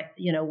 And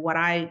what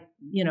I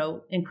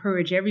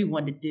encourage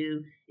everyone to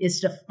do is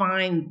to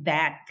find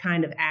that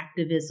kind of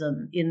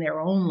activism in their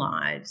own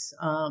lives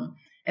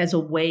as a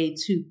way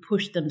to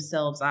push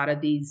themselves out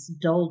of these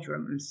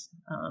doldrums.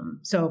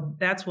 So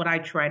that's what I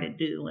try to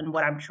do and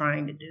what I'm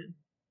trying to do.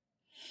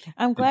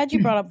 I'm glad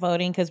you brought up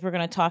voting, because we're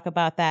going to talk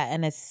about that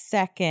in a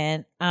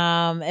second.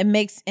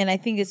 And I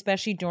think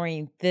especially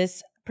during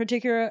this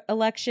particular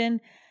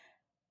election,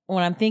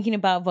 when I'm thinking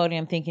about voting,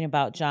 I'm thinking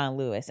about John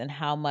Lewis and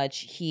how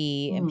much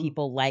he and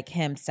people like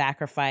him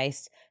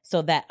sacrificed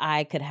so that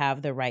I could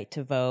have the right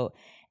to vote.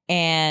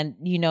 And,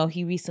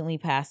 he recently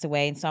passed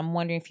away. And so I'm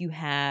wondering if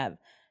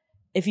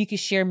you could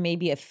share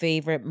maybe a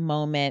favorite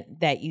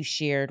moment that you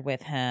shared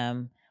with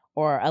him,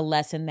 or a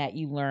lesson that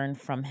you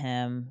learned from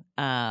him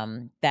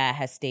that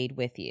has stayed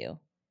with you.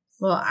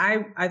 Well,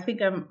 I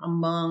think I'm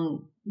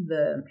among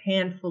the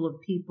handful of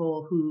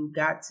people who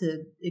got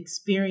to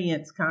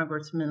experience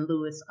Congressman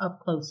Lewis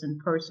up close and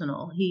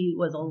personal. He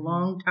was a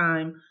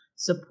longtime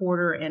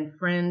supporter and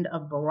friend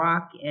of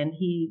Barack, and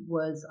he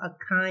was a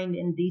kind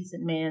and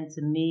decent man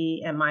to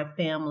me and my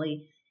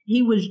family.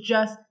 He was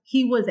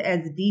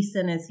as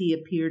decent as he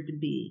appeared to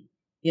be.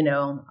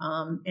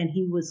 And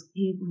he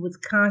was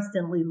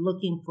constantly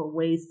looking for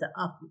ways to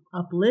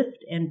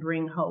uplift and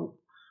bring hope.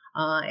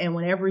 And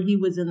whenever he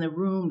was in the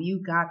room,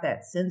 you got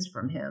that sense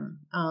from him.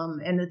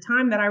 And the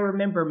time that I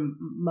remember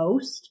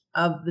most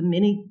of the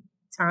many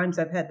times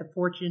I've had the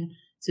fortune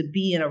to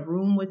be in a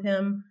room with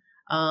him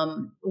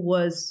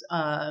was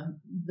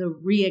the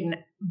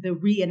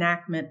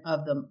reenactment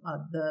of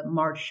the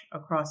march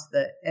across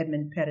the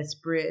Edmund Pettus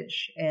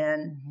Bridge.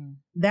 And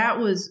that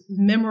was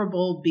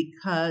memorable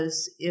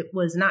because it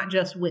was not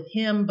just with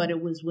him, but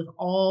it was with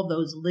all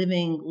those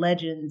living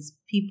legends,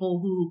 people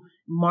who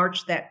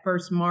marched that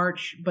first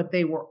march, but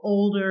they were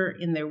older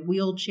in their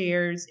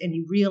wheelchairs. And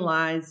you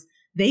realize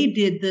they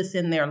did this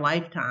in their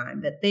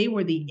lifetime, that they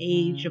were the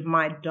age of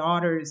my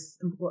daughters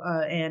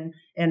and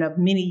of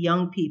many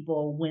young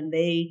people when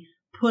they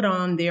put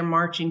on their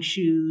marching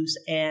shoes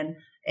and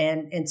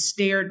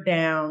stared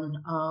down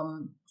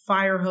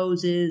fire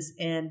hoses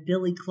and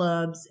billy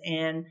clubs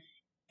and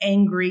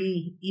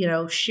angry,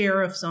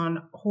 sheriffs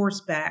on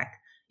horseback,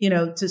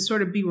 to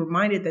sort of be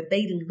reminded that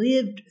they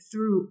lived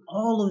through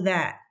all of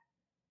that.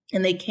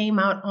 And they came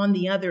out on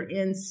the other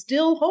end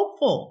still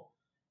hopeful.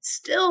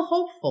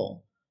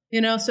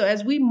 So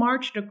as we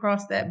marched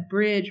across that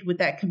bridge with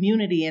that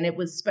community, and it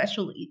was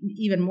special,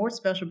 even more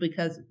special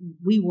because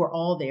we were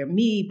all there.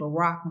 Me,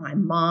 Barack, my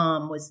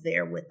mom was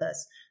there with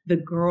us. The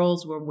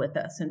girls were with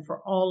us. And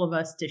for all of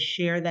us to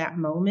share that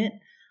moment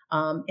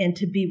and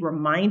to be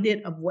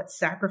reminded of what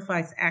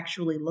sacrifice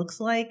actually looks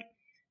like.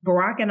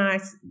 Barack and I,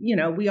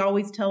 we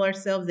always tell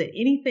ourselves that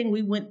anything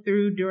we went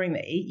through during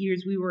the 8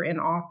 years we were in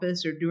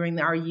office or during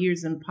our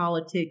years in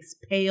politics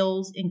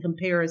pales in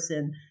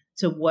comparison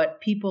to what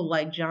people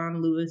like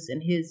John Lewis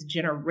and his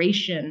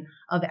generation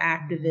of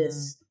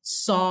activists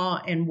saw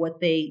and what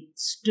they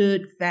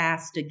stood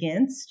fast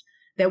against.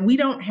 that we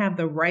don't have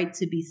the right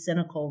to be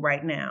cynical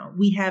right now.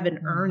 We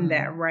haven't earned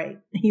that right.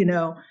 You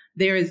know,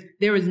 there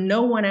is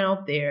no one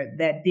out there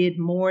that did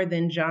more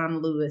than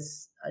John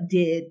Lewis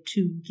did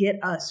to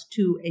get us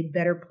to a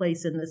better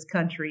place in this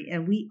country.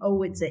 And we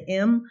owe it to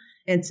him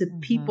and to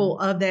people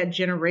of that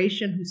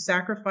generation who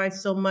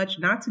sacrificed so much,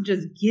 not to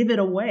just give it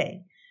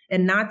away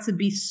and not to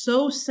be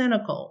so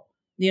cynical,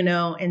 you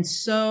know, and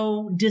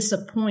so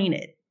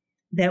disappointed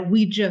that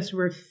we just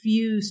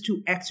refuse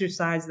to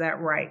exercise that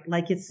right,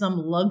 like it's some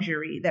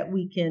luxury that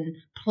we can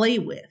play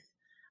with.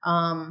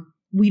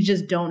 We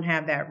just don't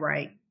have that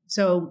right.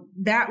 So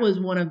that was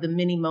one of the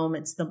many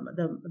moments,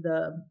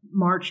 the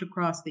march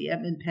across the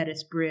Edmund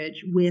Pettus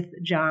Bridge with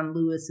John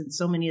Lewis and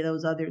so many of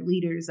those other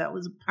leaders. That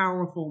was a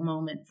powerful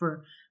moment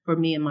for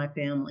me and my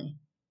family.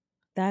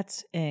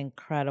 That's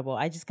incredible.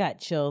 I just got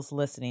chills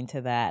listening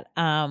to that.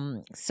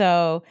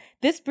 So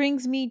this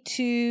brings me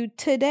to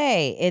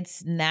today.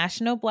 It's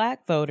National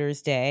Black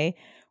Voters Day,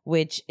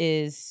 which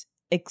is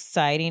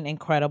exciting,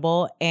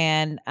 incredible.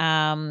 And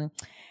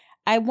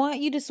I want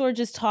you to sort of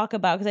just talk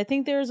about, because I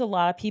think there's a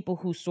lot of people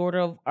who sort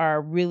of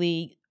are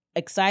really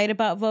excited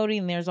about voting.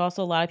 And there's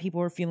also a lot of people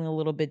who are feeling a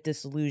little bit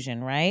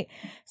disillusioned, right?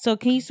 So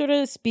can you sort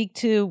of speak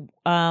to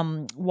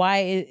why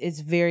it's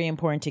very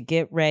important to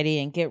get ready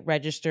and get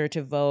registered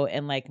to vote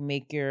and like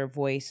make your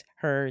voice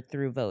heard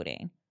through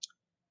voting?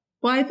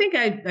 Well, I think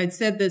I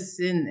said this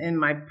in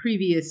my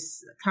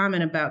previous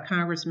comment about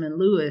Congressman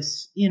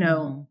Lewis. You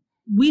know,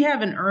 we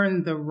haven't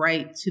earned the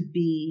right to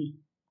be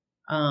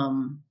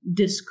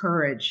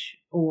discouraged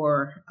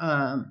or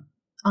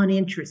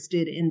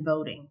uninterested in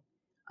voting.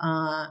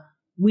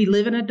 We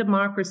live in a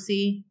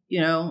democracy.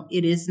 You know,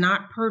 it is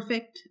not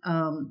perfect,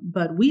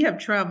 but we have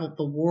traveled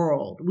the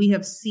world. We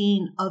have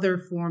seen other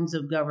forms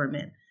of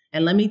government.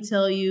 And let me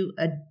tell you,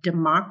 a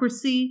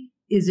democracy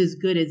is as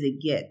good as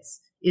it gets.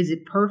 Is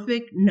it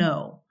perfect?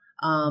 No.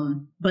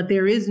 But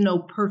there is no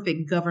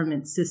perfect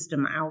government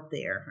system out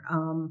there.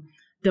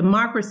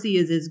 Democracy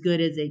is as good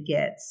as it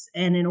gets.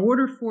 And in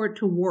order for it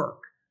to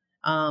work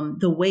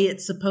the way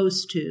it's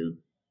supposed to,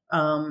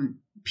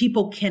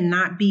 people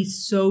cannot be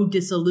so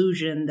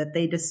disillusioned that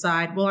they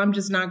decide, well, I'm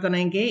just not going to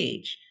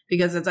engage.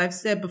 Because as I've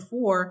said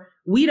before,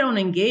 we don't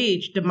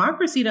engage.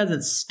 Democracy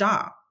doesn't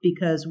stop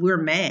because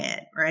we're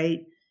mad, right?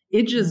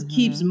 It just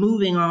keeps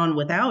moving on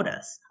without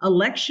us.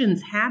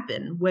 Elections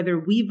happen whether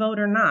we vote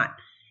or not.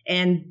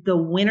 And the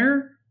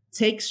winner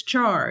takes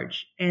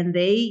charge and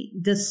they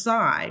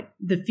decide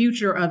the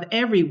future of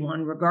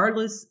everyone,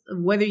 regardless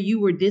of whether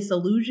you were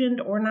disillusioned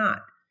or not.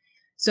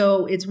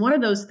 So it's one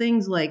of those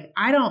things like,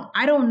 I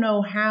don't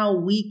know how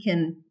we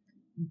can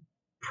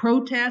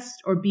protest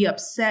or be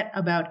upset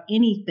about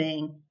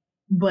anything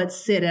but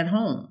sit at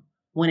home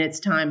when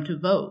it's time to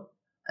vote,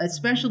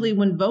 especially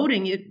when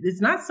voting, it's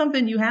not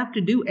something you have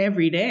to do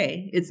every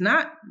day. It's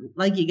not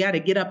like you got to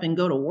get up and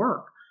go to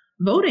work.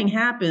 Voting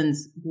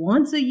happens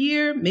once a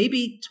year,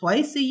 maybe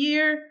twice a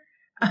year.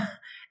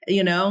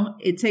 You know,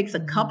 it takes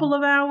a couple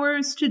of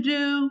hours to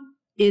do.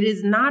 It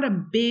is not a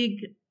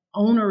big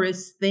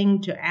onerous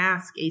thing to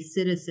ask a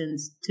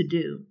citizens to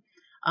do.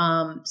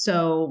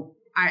 So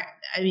I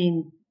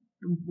mean,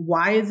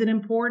 why is it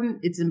important?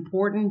 It's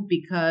important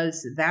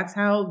because that's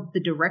how the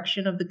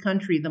direction of the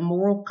country, the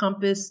moral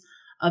compass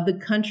of the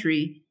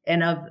country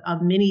and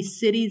of many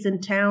cities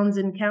and towns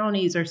and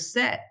counties are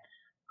set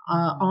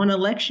on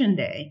election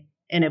day.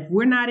 And if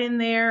we're not in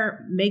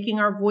there making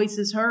our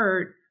voices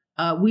heard,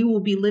 we will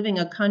be living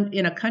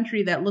in a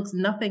country that looks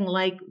nothing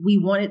like we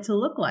want it to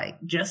look like,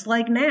 just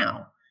like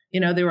now. You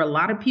know, there were a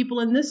lot of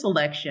people in this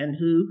election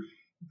who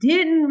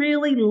didn't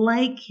really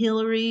like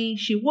Hillary.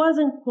 She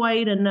wasn't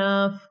quite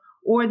enough.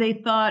 Or they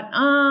thought,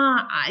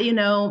 you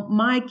know,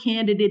 my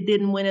candidate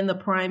didn't win in the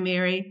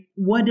primary.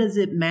 What does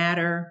it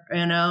matter?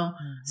 You know,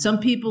 some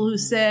people who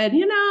said,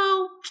 you know,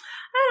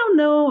 I don't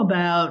know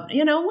about,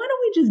 you know, why don't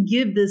we just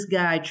give this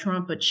guy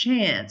Trump a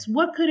chance?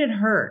 What could it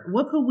hurt?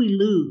 What could we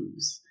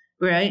lose?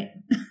 Right.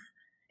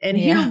 And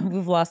yeah,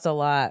 we've lost a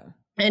lot.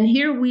 And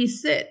here we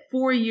sit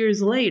 4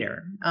 years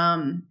later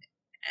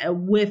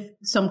with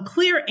some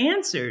clear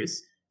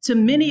answers to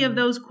many of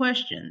those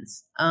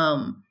questions.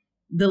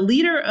 The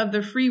leader of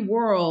the free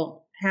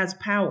world has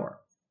power.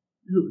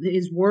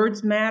 His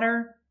words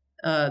matter.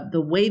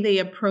 The way they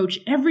approach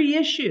every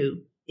issue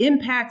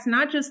impacts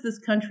not just this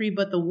country,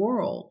 but the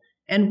world.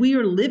 And we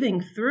are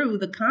living through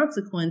the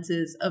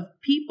consequences of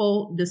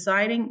people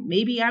deciding,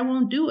 maybe I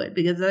won't do it.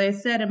 Because as I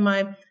said in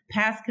my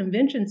past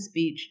convention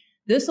speech,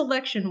 this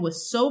election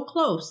was so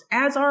close,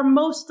 as are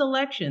most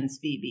elections,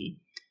 Phoebe,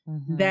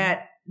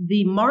 that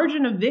the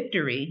margin of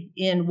victory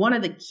in one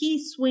of the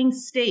key swing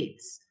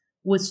states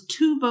was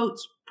 2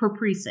 votes per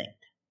precinct.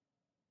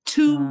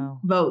 2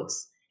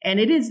 votes. And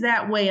it is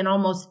that way in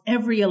almost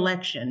every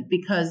election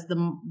because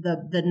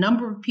the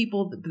number of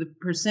people, the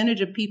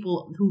percentage of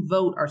people who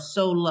vote are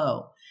so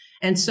low.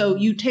 And so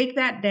you take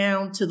that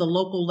down to the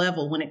local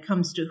level when it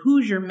comes to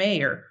who's your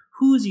mayor,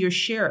 who's your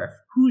sheriff,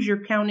 who's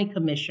your county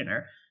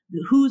commissioner,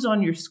 who's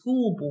on your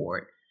school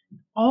board.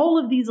 All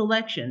of these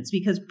elections,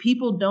 because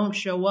people don't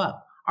show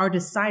up, are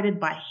decided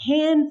by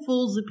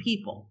handfuls of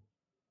people.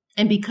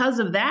 And because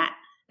of that,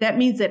 that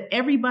means that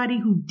everybody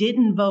who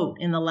didn't vote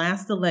in the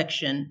last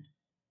election,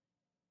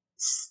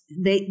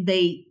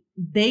 they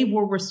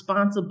were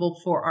responsible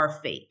for our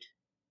fate.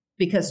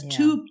 Because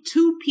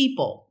two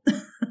people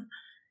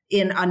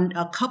in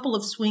a couple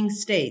of swing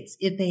states,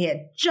 if they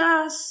had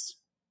just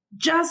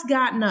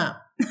gotten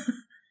up,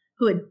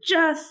 who had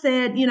just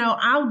said,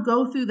 I'll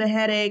go through the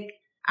headache,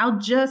 I'll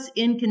just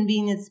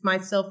inconvenience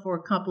myself for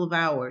a couple of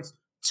hours,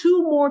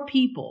 2 more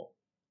people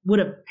would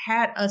have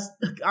had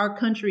our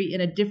country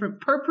in a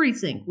different, per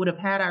precinct, would have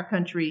had our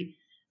country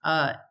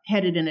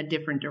headed in a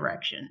different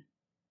direction.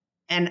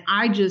 And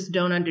I just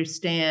don't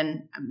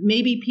understand.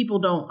 Maybe people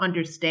don't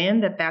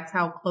understand that that's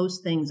how close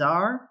things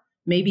are.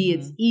 Maybe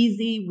it's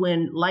easy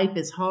when life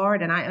is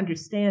hard. And I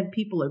understand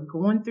people are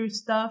going through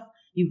stuff.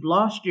 You've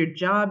lost your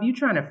job. You're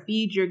trying to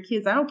feed your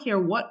kids. I don't care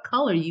what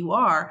color you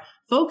are.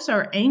 Folks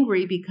are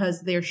angry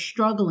because they're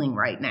struggling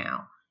right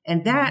now.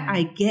 And that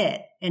I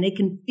get. And it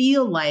can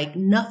feel like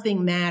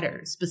nothing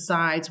matters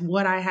besides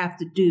what I have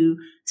to do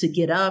to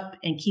get up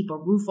and keep a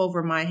roof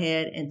over my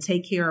head and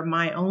take care of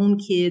my own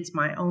kids,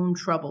 my own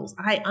troubles.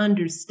 I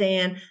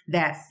understand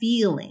that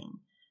feeling.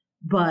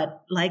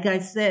 But like I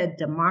said,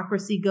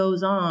 democracy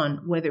goes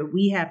on whether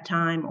we have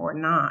time or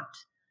not.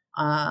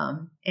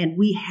 And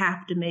we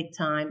have to make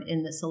time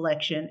in this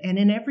election and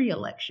in every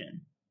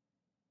election.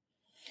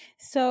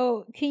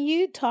 So can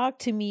you talk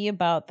to me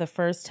about the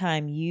first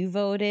time you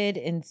voted?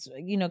 And,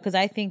 because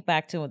I think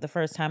back to the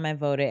first time I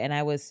voted and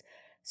I was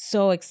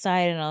so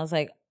excited and I was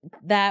like,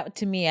 that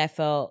to me, I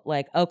felt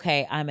like,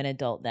 okay, I'm an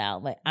adult now.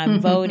 Like I'm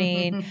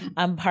voting,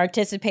 I'm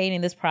participating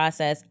in this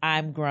process.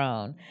 I'm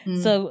grown.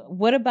 So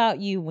what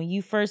about you? When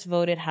you first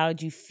voted, how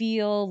did you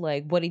feel?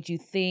 Like, what did you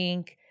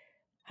think?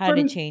 How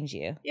did it change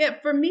you? Yeah,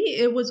 for me,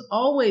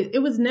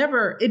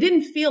 it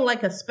didn't feel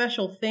like a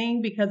special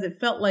thing because it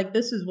felt like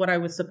this is what I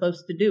was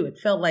supposed to do. It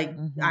felt like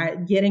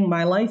getting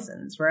my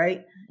license,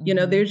 right?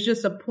 There's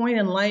just a point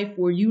in life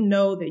where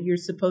that you're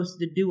supposed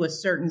to do a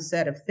certain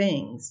set of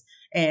things.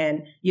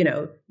 And,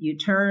 you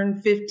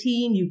turn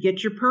 15, you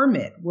get your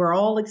permit. We're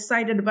all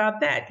excited about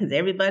that because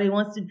everybody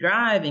wants to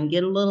drive and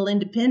get a little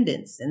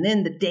independence. And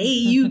then the day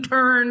you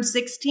turn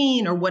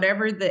 16 or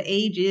whatever the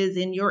age is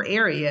in your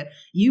area,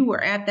 you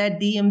were at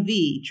that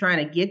DMV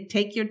trying to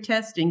take your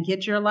test and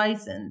get your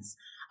license.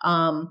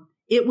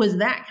 It was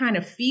that kind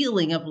of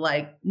feeling of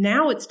like,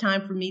 now it's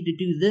time for me to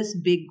do this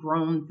big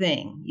grown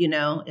thing.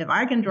 If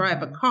I can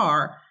drive a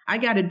car, I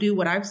got to do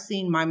what I've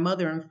seen my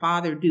mother and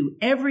father do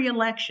every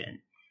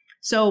election.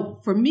 So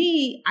for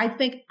me, I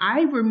think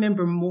I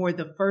remember more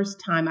the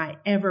first time I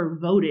ever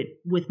voted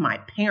with my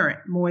parent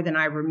more than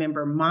I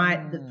remember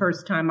the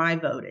first time I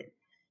voted,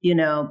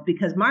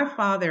 because my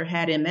father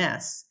had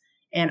MS.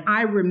 And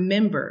I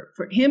remember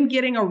for him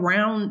getting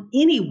around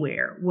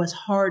anywhere was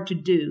hard to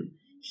do.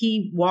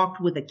 He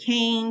walked with a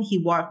cane. He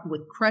walked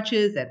with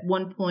crutches. At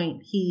one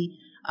point, he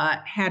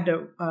had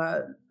to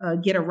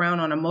get around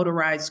on a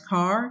motorized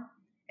car.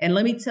 And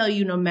let me tell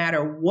you, no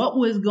matter what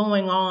was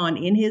going on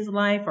in his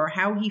life or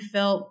how he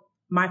felt,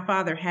 my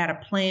father had a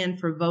plan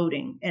for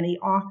voting. And he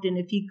often,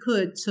 if he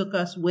could, took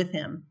us with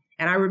him.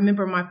 And I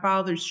remember my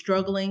father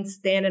struggling,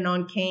 standing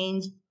on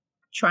canes,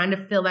 trying to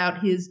fill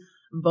out his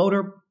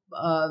voter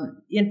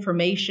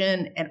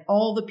information. And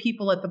all the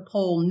people at the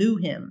poll knew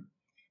him.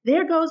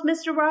 There goes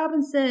Mr.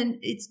 Robinson.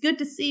 It's good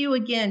to see you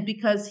again,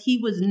 because he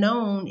was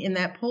known in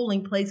that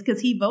polling place because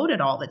he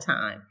voted all the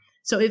time.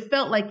 So it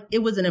felt like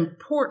it was an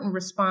important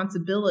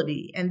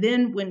responsibility. And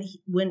then when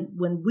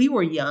we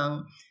were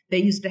young, they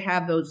used to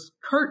have those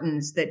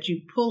curtains that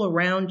you pull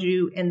around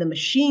you, and the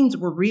machines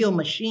were real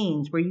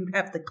machines where you'd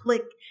have to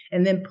click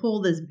and then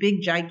pull this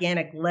big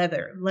gigantic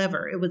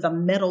lever. It was a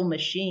metal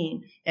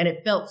machine, and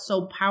it felt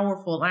so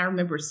powerful. And I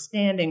remember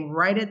standing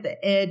right at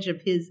the edge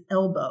of his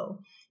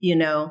elbow,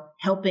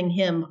 helping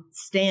him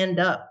stand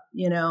up,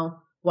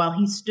 while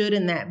he stood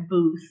in that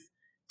booth.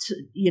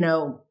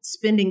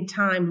 Spending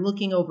time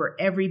looking over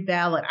every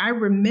ballot. I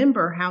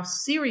remember how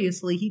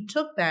seriously he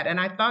took that. And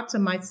I thought to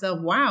myself,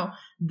 wow,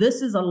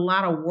 this is a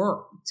lot of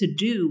work to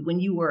do when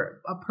you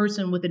were a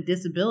person with a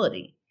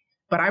disability.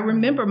 But I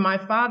remember my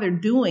father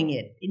doing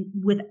it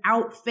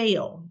without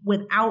fail.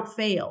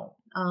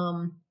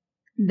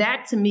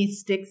 That to me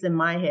sticks in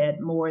my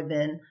head more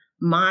than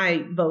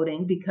my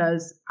voting,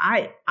 because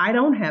I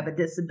don't have a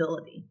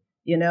disability.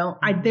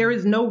 There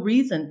is no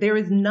reason. There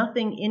is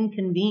nothing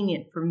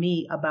inconvenient for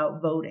me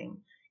about voting.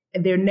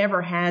 There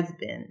never has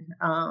been.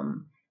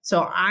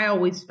 So I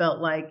always felt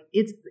like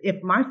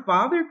if my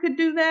father could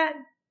do that,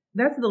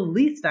 that's the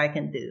least I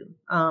can do.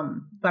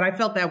 But I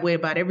felt that way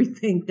about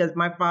everything because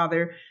my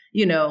father,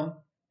 he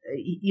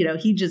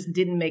just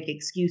didn't make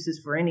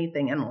excuses for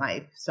anything in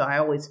life. So I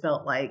always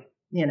felt like,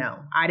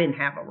 I didn't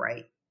have a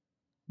right.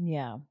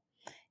 Yeah.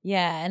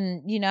 Yeah.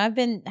 And, I've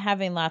been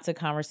having lots of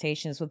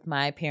conversations with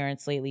my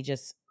parents lately,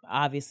 just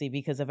obviously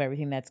because of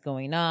everything that's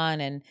going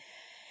on. And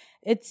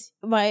it's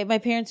my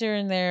parents are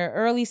in their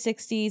early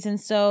 60s.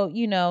 And so,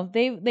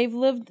 they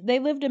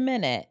lived a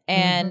minute,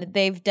 and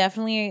they've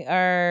definitely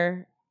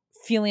are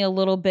feeling a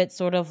little bit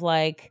sort of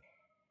like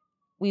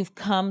we've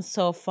come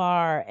so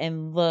far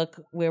and look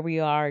where we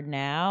are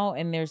now.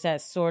 And there's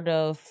that sort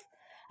of,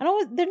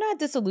 they're not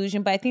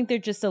disillusioned, but I think they're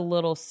just a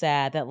little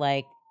sad that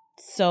like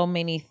so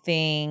many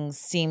things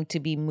seem to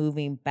be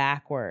moving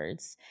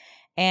backwards.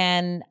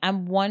 And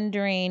I'm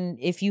wondering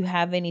if you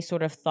have any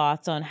sort of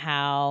thoughts on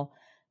how,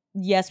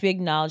 yes, we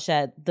acknowledge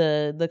that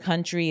the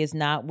country is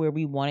not where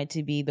we want it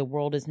to be. The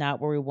world is not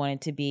where we want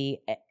it to be,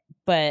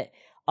 but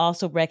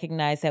also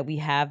recognize that we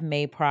have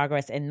made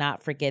progress and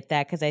not forget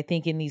that. Because I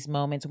think in these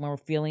moments when we're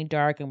feeling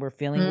dark and we're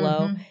feeling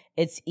low,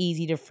 it's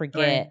easy to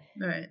forget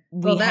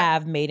we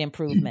have made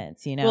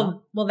improvements, you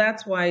know? Well,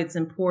 that's why it's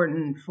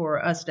important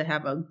for us to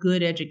have a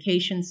good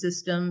education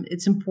system.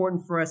 It's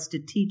important for us to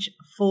teach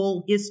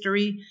full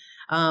history.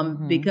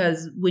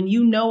 Because when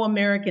you know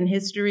American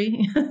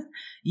history,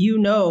 you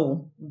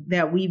know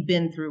that we've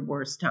been through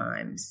worse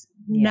times,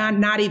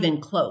 not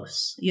even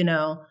close, you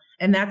know,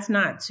 and that's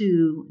not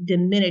to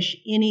diminish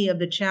any of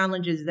the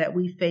challenges that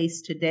we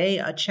face today.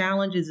 A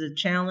challenge is a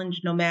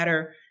challenge, no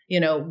matter, you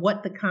know,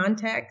 what the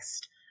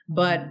context,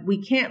 but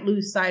we can't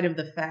lose sight of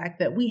the fact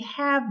that we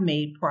have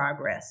made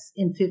progress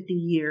in 50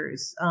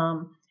 years.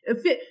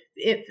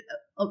 If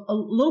a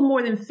little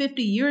more than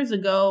 50 years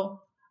ago,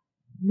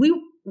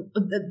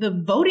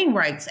 the Voting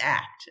Rights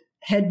Act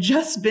had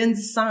just been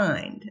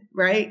signed,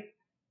 right?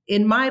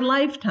 In my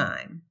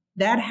lifetime,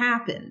 that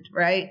happened,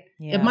 right?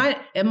 Yeah.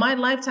 In my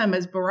lifetime,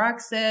 as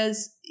Barack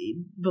says,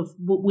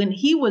 when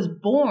he was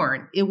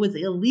born, it was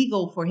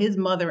illegal for his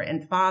mother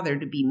and father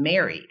to be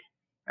married,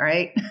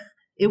 right?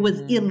 It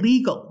was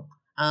illegal.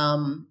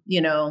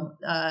 You know,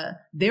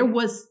 there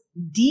was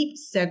deep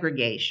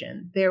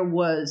segregation. There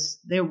was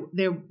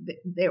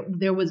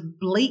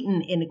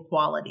blatant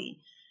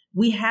inequality.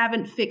 We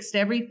haven't fixed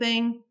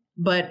everything,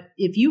 but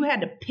if you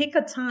had to pick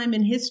a time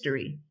in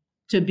history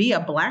to be a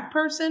Black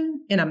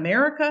person in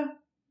America,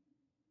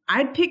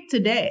 I'd pick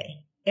today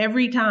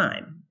every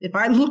time. If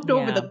I looked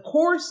over the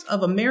course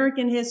of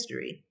American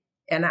history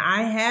and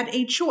I had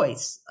a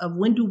choice of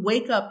when to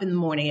wake up in the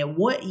morning and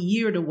what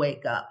year to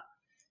wake up,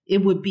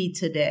 it would be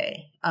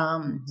today.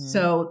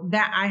 So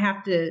that I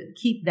have to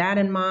keep that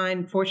in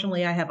mind.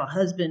 Fortunately, I have a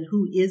husband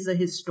who is a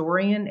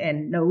historian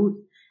and knows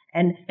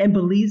and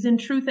believes in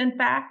truth and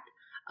fact,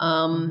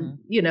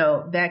 you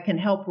know, that can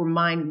help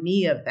remind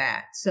me of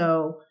that.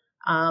 So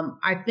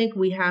I think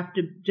we have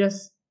to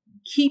just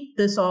keep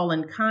this all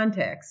in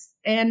context.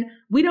 And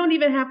we don't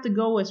even have to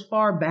go as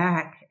far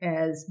back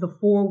as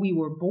before we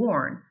were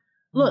born.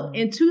 Look,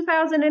 in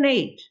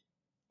 2008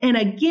 and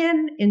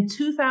again in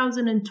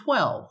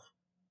 2012,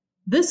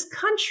 this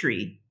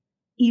country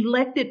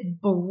elected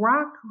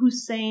Barack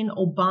Hussein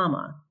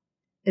Obama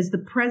as the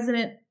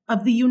president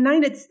of the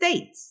United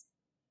States.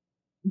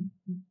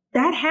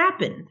 That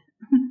happened.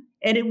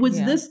 And it was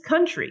this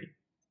country.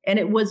 And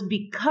it was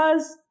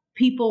because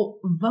people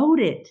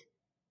voted.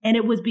 And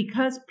it was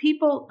because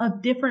people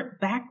of different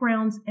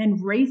backgrounds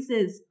and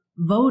races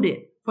voted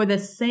for the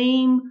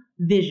same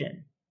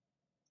vision.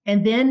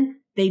 And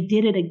then they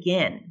did it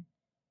again.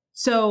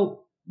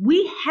 So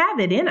we have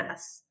it in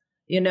us.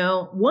 You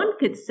know, one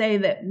could say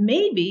that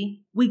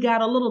maybe we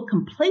got a little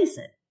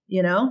complacent,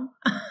 you know,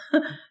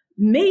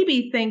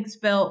 maybe things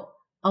felt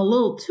a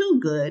little too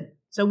good.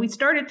 So we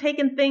started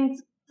taking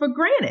things for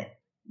granted,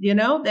 you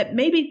know, that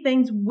maybe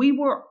things we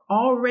were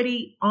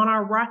already on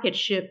our rocket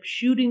ship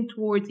shooting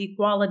towards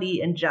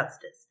equality and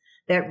justice,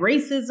 that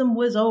racism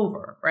was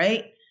over,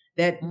 right?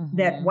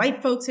 That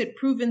white folks had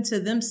proven to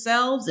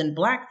themselves and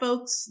Black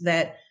folks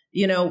that,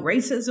 you know,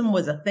 racism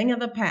was a thing of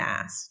the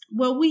past.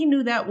 Well, we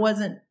knew that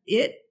wasn't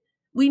it.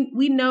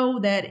 We know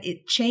that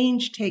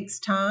change takes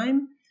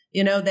time,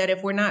 you know, that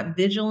if we're not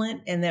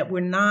vigilant and that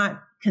we're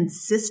not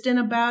consistent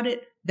about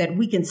it, that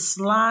we can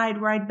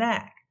slide right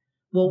back.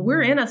 Well,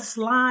 we're in a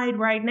slide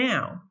right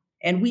now,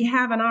 and we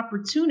have an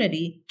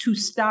opportunity to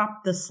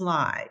stop the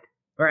slide,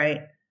 right?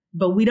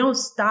 But we don't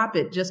stop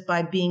it just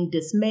by being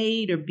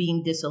dismayed or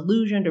being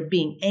disillusioned or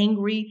being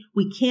angry.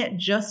 We can't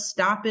just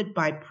stop it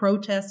by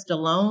protest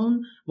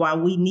alone.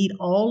 While we need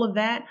all of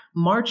that,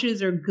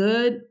 marches are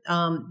good.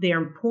 They're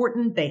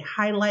important. They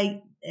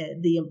highlight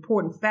the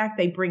important fact.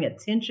 They bring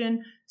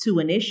attention to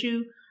an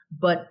issue.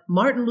 But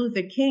Martin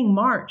Luther King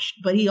marched,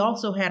 but he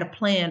also had a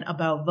plan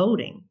about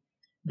voting.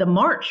 The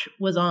march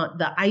was on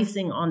the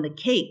icing on the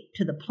cake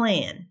to the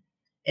plan.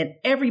 And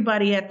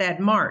everybody at that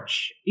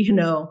march, you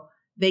know,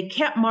 they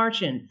kept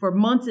marching for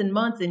months and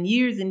months and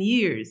years,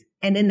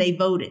 and then they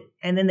voted,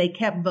 and then they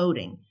kept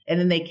voting, and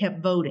then they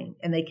kept voting,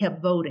 and they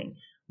kept voting.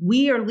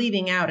 We are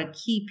leaving out a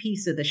key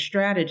piece of the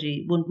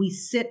strategy when we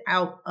sit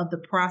out of the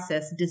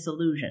process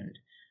disillusioned.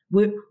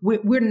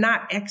 We're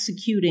not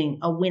executing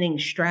a winning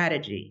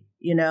strategy,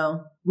 you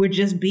know. We're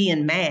just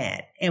being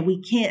mad, and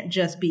we can't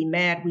just be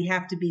mad. We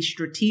have to be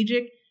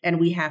strategic, and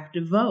we have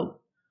to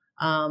vote.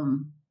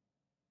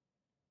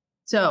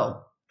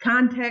 So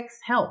context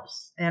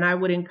helps. And I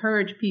would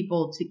encourage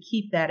people to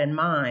keep that in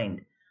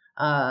mind,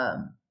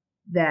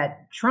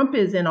 that Trump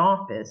is in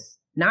office,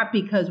 not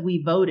because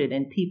we voted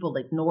and people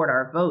ignored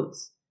our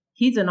votes.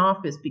 He's in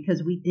office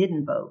because we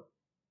didn't vote.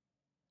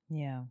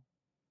 Yeah.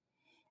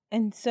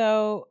 And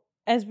so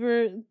as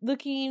we're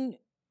looking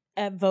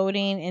at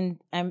voting,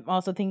 and I'm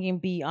also thinking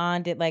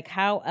beyond it, like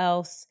how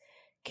else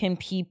can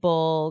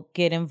people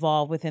get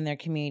involved within their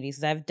communities?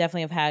 Because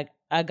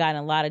I've gotten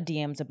a lot of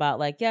DMs about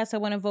like, yes, I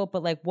want to vote,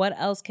 but like, what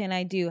else can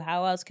I do?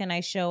 How else can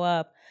I show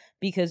up?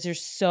 Because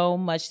there's so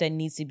much that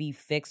needs to be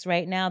fixed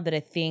right now that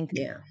I think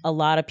a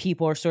lot of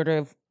people are sort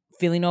of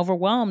feeling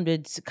overwhelmed.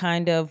 It's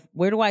kind of,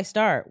 where do I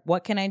start?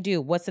 What can I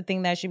do? What's the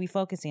thing that I should be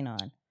focusing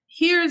on?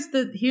 Here's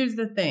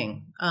the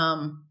thing.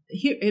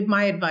 Here,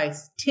 my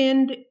advice: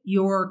 tend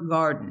your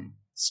garden.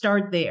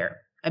 Start there.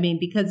 I mean,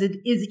 because it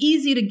is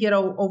easy to get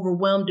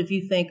overwhelmed if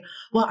you think,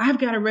 well, I've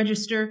got to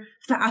register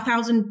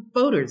 1,000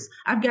 voters.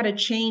 I've got to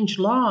change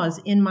laws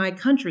in my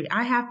country.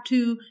 I have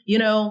to,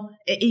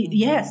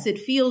 yes, it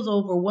feels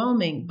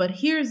overwhelming. But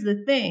here's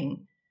the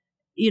thing,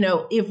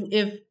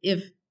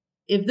 if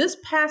this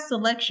past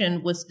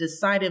election was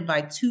decided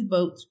by 2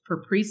 votes per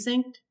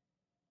precinct,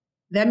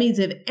 that means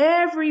if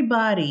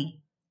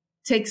everybody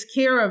takes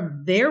care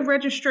of their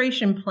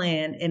registration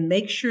plan and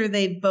make sure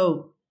they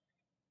vote,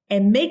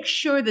 and make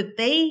sure that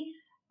they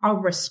are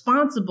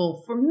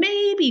responsible for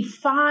maybe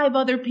 5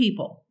 other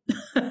people,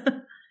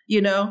 5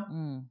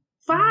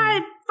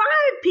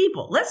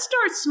 people. Let's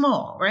start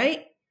small,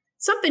 right?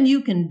 Something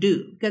you can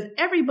do, because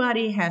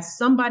everybody has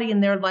somebody in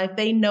their life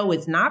they know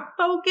is not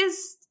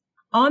focused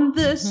on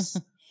this,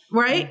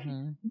 right?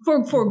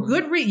 For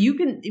good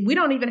reason. We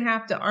don't even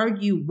have to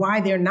argue why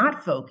they're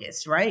not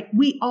focused, right?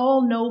 We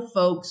all know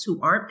folks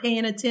who aren't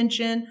paying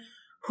attention,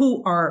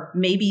 who are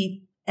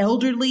maybe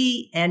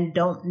elderly and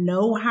don't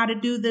know how to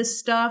do this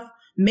stuff.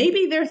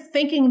 Maybe they're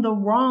thinking the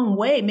wrong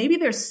way. Maybe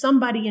there's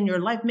somebody in your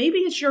life. Maybe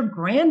it's your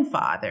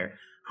grandfather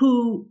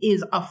who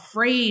is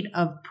afraid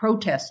of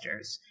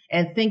protesters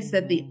and thinks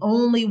that the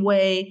only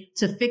way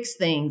to fix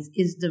things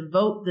is to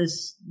vote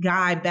this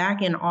guy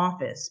back in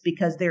office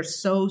because they're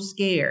so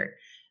scared.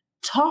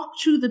 Talk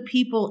to the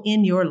people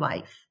in your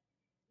life.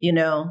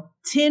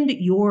 Tend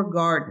your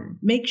garden.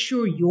 Make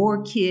sure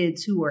your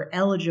kids who are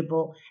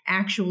eligible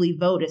actually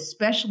vote,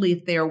 especially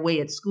if they're away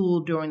at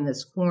school during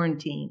this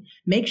quarantine.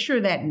 Make sure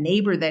that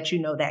neighbor that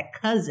that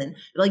cousin,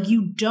 like,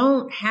 you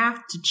don't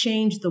have to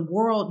change the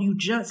world. You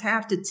just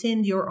have to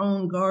tend your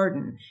own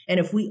garden. And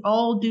if we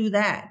all do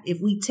that, if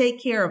we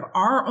take care of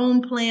our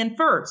own plan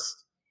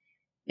first,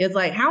 it's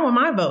like, how am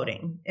I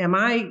voting? Am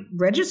I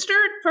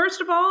registered, first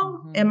of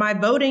all? Am I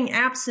voting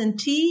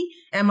absentee?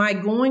 Am I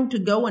going to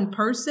go in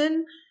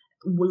person?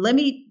 Let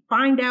me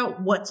find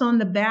out what's on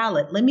the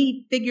ballot. Let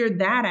me figure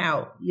that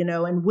out,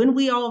 and when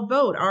we all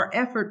vote, our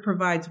effort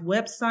provides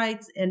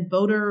websites and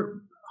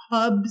voter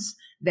hubs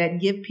that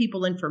give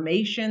people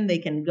information. They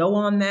can go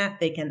on that.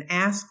 They can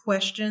ask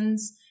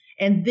questions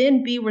and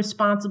then be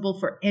responsible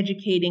for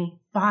educating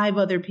 5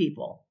 other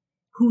people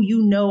who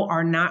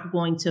are not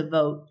going to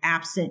vote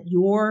absent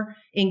your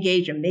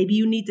engagement. Maybe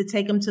you need to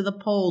take them to the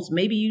polls.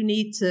 Maybe you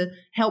need to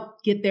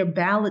help get their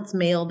ballots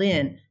mailed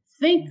in.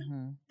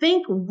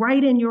 Think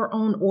right in your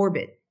own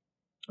orbit,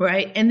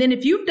 right? And then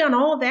if you've done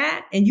all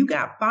that and you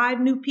got 5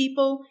 new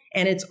people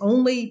and it's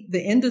only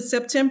the end of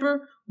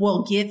September,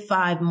 well, get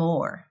 5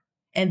 more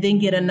and then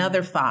get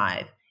another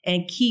 5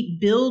 and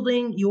keep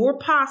building your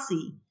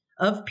posse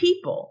of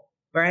people,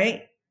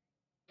 right?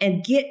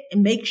 And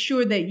make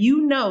sure that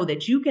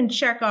that you can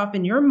check off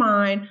in your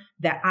mind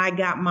that I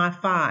got my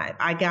 5,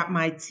 I got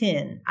my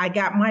 10, I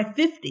got my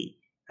 50.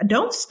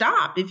 Don't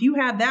stop. If you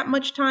have that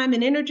much time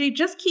and energy,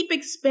 just keep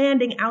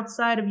expanding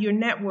outside of your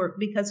network,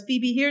 because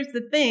Phoebe, here's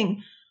the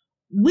thing.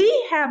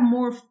 We have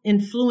more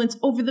influence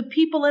over the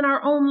people in our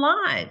own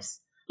lives.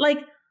 Like,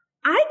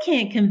 I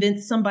can't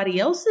convince somebody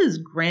else's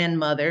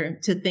grandmother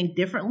to think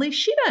differently.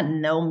 She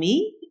doesn't know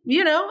me.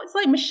 It's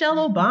like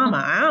Michelle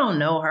Obama. I don't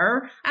know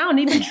her. I don't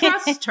even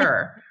trust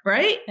her.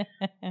 Right.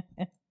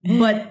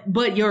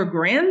 But your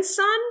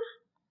grandson,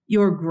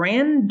 your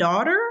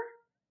granddaughter,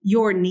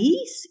 your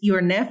niece,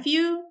 your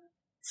nephew,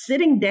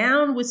 sitting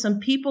down with some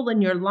people in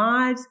your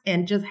lives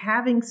and just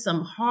having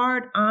some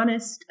hard,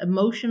 honest,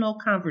 emotional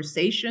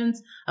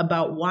conversations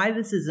about why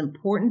this is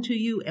important to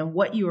you and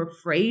what you're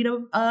afraid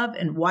of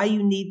and why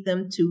you need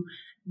them to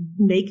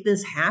make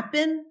this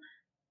happen.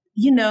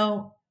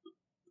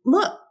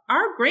 Look,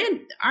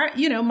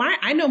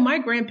 I know my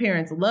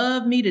grandparents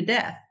love me to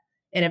death.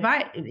 And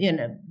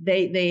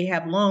if they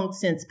have long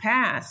since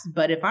passed,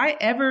 but if I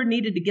ever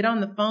needed to get on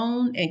the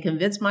phone and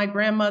convince my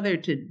grandmother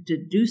to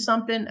do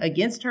something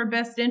against her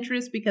best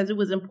interest because it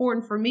was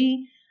important for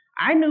me,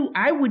 I knew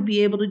I would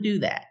be able to do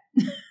that,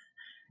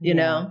 you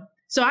know?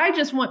 So I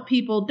just want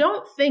people,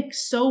 don't think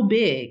so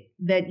big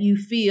that you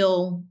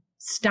feel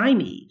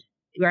stymied,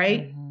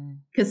 right?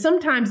 Because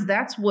sometimes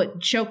that's what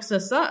chokes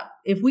us up.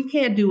 If we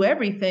can't do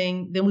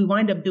everything, then we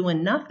wind up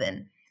doing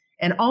nothing.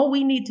 And all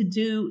we need to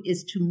do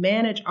is to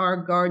manage our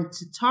garden,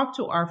 to talk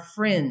to our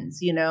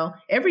friends.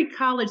 Every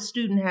college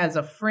student has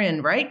a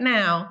friend right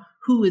now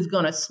who is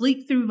going to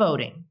sleep through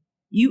voting.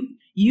 You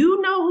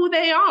know who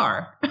they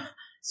are.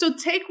 So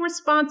take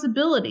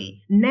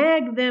responsibility,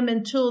 nag them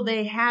until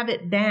they have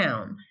it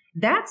down,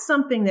 That's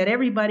something that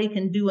everybody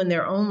can do in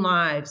their own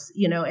lives,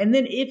 and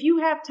then if you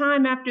have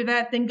time after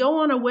that, then go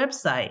on a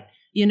website,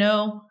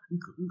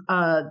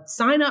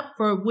 sign up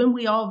for When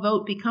We All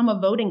Vote, become a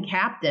voting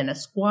captain, a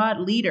squad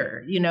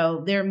leader.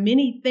 There are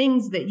many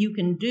things that you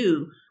can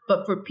do.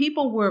 But for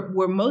people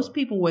where most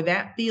people where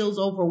that feels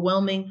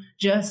overwhelming,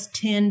 just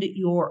tend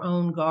your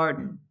own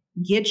garden.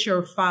 Get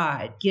your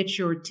 5, get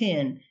your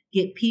 10,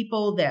 get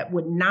people that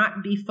would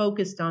not be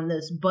focused on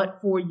this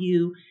but for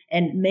you,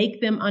 and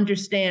make them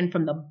understand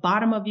from the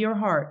bottom of your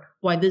heart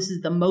why this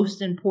is the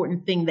most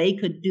important thing they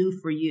could do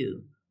for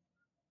you.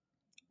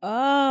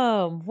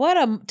 Oh,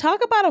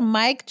 talk about a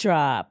mic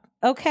drop.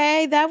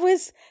 Okay, that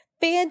was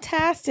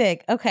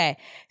fantastic. Okay,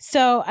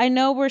 so I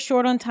know we're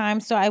short on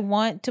time, so I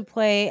want to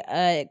play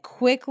a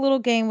quick little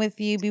game with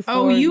you before.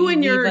 Oh, you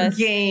and your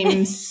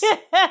games.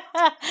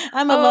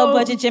 I'm a low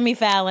budget Jimmy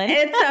Fallon.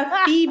 It's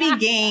a Phoebe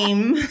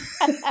game.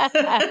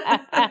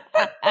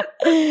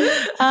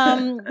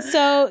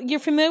 So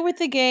you're familiar with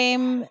the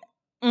game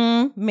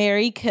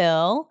Marry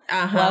Kill.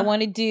 Uh-huh. Well, I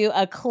want to do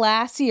a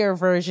classier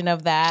version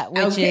of that,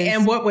 which is,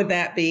 and what would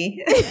that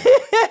be?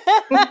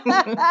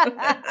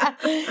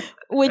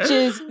 which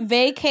is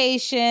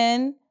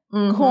vacation,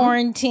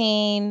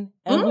 quarantine,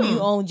 and who you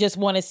only just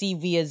want to see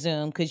via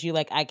Zoom because you're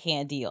like, I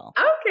can't deal.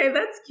 Okay,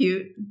 that's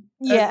cute.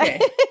 Yeah.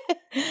 Okay.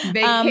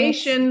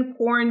 Vacation,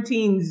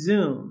 quarantine,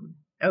 Zoom.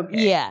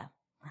 Okay. Yeah.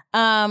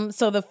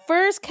 So the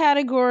first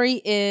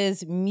category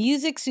is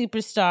music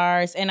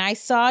superstars, and I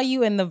saw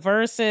you in the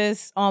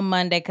Versus on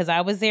Monday because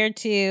I was there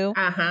too.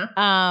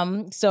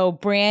 Uh-huh. So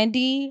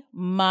Brandy,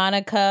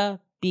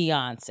 Monica,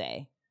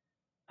 Beyonce.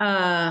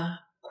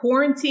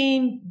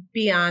 Quarantine,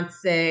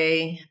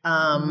 Beyonce.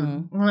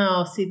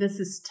 Oh, see, this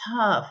is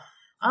tough.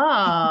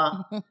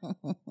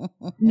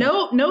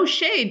 No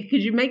shade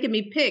because you're making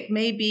me pick.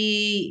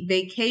 Maybe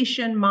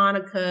vacation,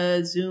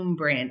 Monica, Zoom,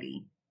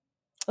 Brandy.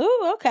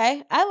 Ooh,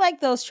 okay. I like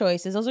those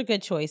choices. Those are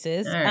good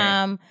choices. All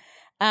right.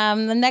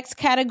 The next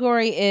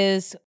category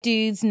is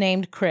dudes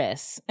named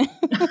Chris.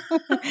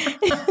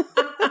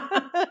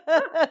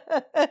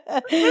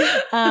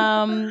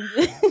 I'm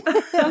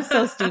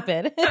so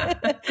stupid.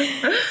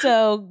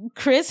 So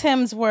Chris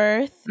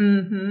Hemsworth,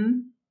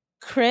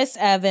 Chris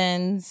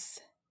Evans,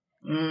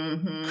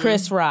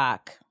 Chris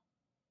Rock.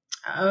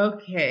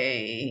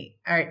 Okay.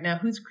 All right. Now,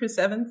 who's Chris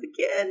Evans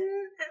again?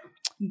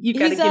 You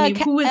got to give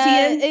me, who is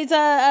he in? It's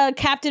a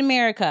Captain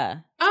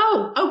America.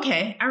 Oh,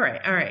 okay. All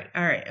right.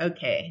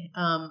 Okay.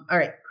 All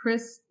right.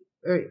 Chris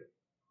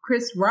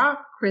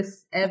Rock,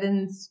 Chris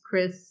Evans,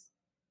 Chris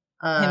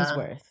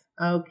Hemsworth.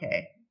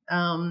 Okay.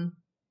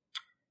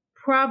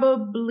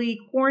 Probably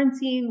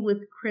quarantine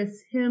with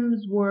Chris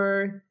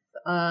Hemsworth.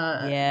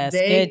 Yes,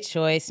 good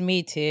choice.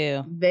 Me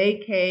too.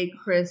 Vacay,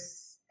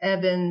 Chris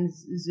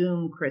Evans,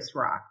 Zoom, Chris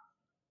Rock.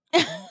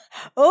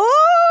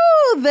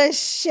 Oh, the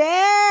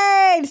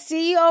shade.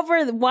 See you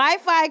over the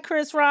Wi-Fi,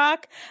 Chris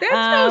Rock. There's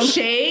no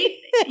shade.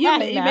 You're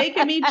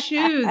making me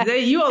choose.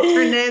 You all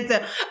turn it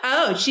into,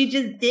 oh, she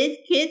just did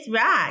Chris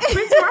Rock.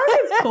 Chris Rock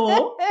is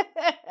cool.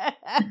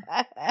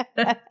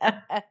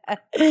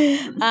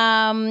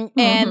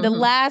 And the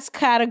last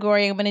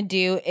category I'm going to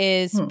do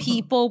is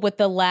people with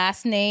the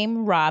last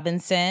name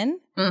Robinson.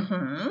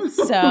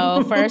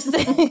 So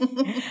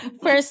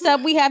first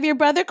up, we have your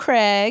brother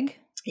Craig.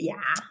 Yeah.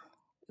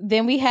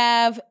 Then we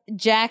have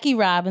Jackie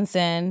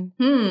Robinson.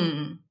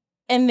 And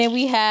then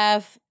we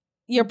have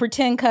your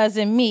pretend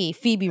cousin, me,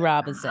 Phoebe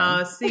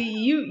Robinson. See,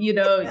 you're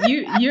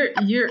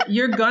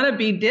gonna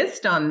be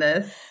dissed on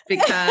this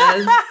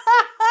because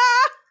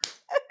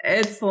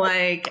it's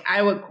like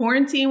I would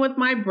quarantine with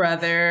my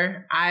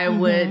brother. I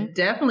would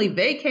definitely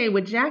vacay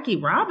with Jackie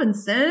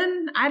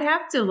Robinson. I'd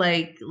have to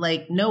like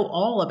know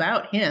all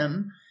about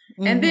him.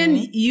 And then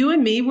you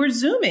and me were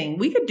Zooming.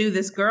 We could do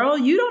this, girl.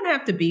 You don't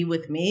have to be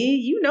with me.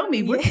 You know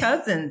me. We're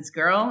cousins,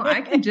 girl. I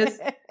can just,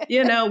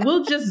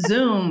 we'll just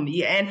Zoom.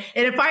 Yeah. And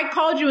if I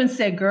called you and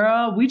said,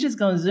 girl, we just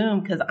gonna Zoom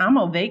because I'm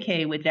on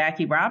vacay with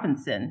Jackie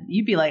Robinson,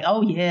 you'd be like,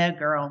 oh, yeah,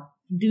 girl,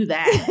 do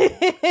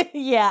that.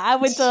 Yeah, I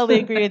would totally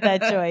agree with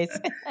that choice.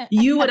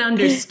 You would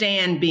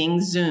understand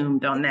being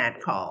Zoomed on that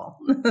call.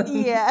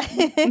 Yeah.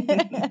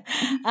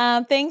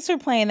 Thanks for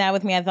playing that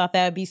with me. I thought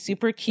that would be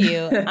super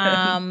cute.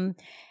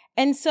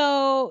 And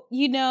so,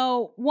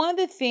 one of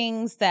the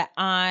things that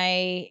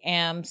I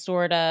am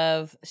sort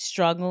of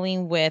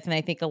struggling with, and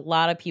I think a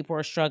lot of people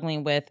are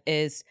struggling with,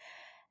 is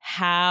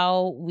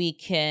how we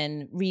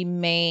can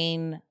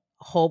remain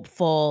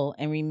hopeful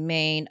and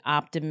remain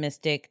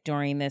optimistic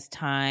during this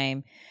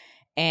time,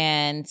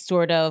 and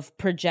sort of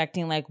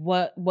projecting like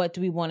what do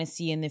we want to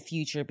see in the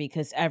future,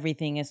 because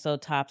everything is so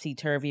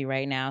topsy-turvy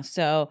right now.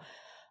 So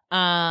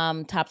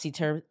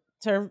topsy-turvy,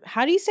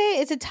 how do you say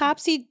it? Is it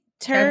topsy-turvy?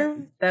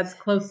 That's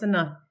close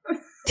enough.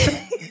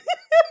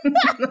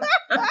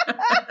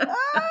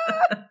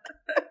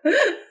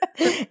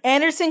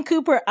 Anderson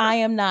Cooper, I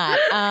am not.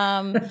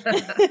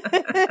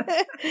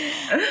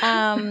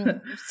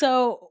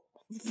 So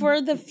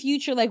for the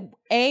future, like,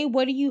 A,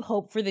 what do you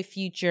hope for the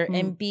future?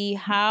 And B,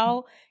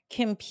 how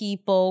can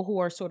people who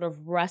are sort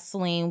of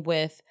wrestling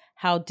with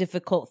how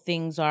difficult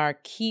things are,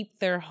 keep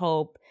their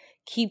hope,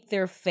 keep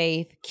their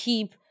faith,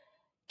 keep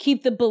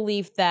the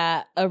belief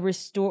that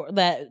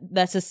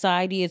that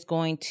society is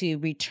going to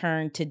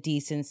return to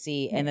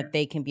decency and that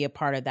they can be a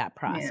part of that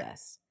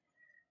process.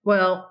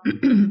 Well,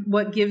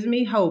 what gives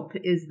me hope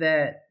is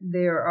that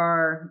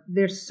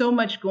there's so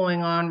much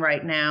going on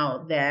right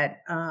now that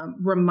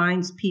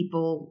reminds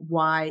people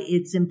why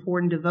it's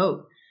important to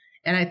vote.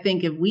 And I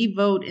think if we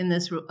vote in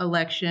this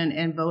election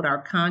and vote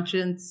our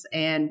conscience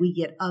and we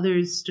get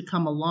others to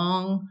come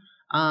along,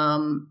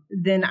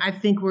 then I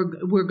think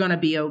we're going to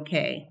be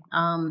okay.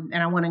 And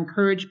I want to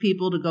encourage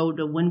people to go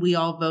to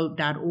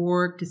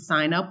whenweallvote.org to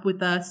sign up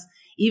with us.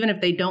 Even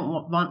if they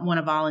don't want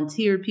to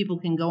volunteer, people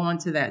can go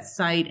onto that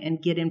site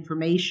and get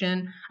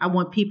information. I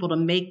want people to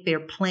make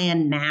their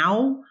plan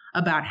now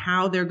about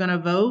how they're going to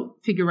vote,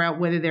 figure out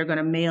whether they're going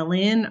to mail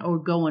in or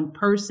go in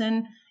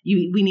person.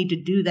 We need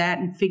to do that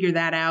and figure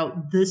that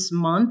out this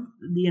month.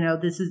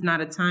 This is not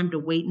a time to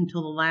wait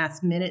until the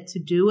last minute to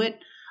do it.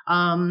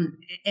 And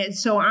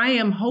so I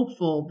am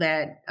hopeful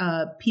that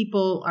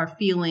people are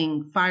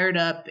feeling fired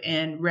up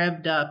and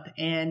revved up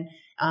and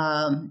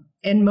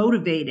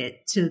motivated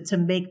to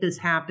make this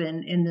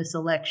happen in this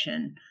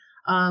election.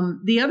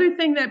 The other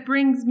thing that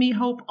brings me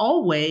hope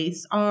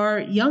always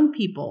are young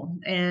people.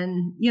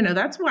 And,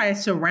 that's why I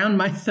surround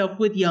myself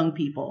with young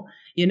people.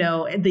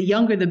 The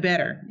younger, the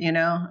better. When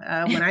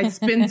I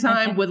spend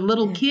time with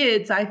little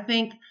kids, I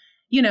think,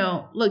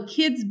 look,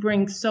 kids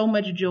bring so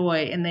much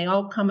joy and they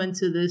all come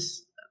into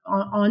this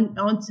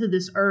onto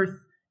this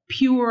earth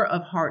pure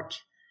of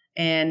heart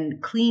and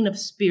clean of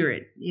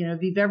spirit.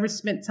 If you've ever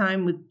spent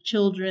time with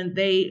children,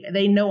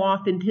 they know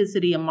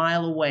authenticity a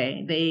mile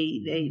away.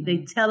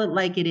 They tell it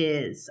like it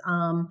is.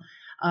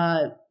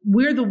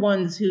 We're the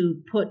ones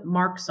who put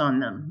marks on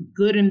them,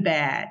 good and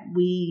bad.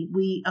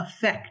 We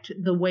affect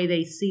the way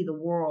they see the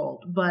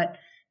world, but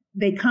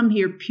they come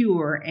here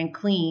pure and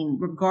clean,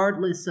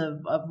 regardless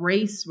of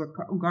race,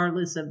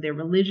 regardless of their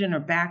religion or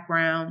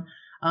background.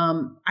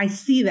 I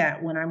see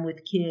that when I'm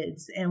with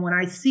kids. And when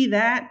I see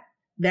that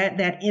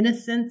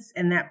innocence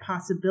and that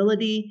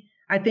possibility,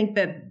 I think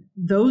that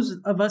those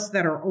of us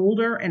that are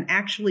older and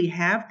actually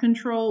have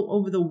control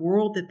over the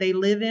world that they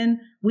live in,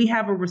 we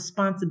have a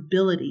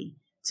responsibility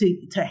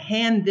to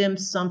hand them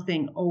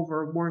something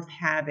over worth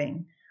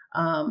having.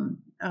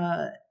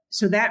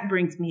 So that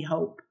brings me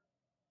hope.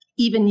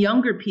 Even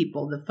younger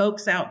people, the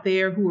folks out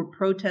there who are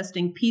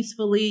protesting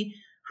peacefully,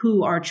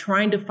 who are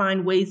trying to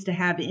find ways to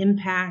have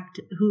impact,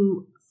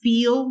 who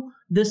feel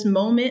this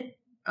moment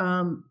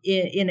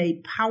in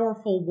a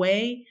powerful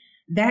way,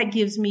 that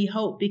gives me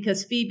hope.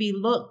 Because Phoebe,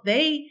 look,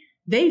 they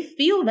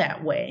feel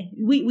that way.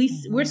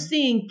 We're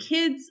seeing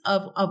kids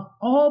of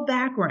all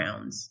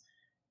backgrounds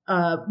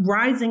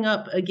rising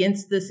up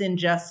against this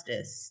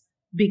injustice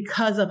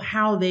because of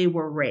how they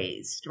were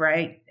raised,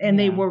 right? And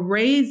they were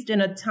raised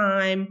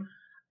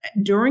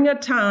during a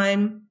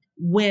time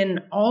when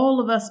all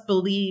of us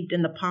believed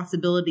in the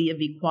possibility of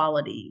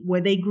equality,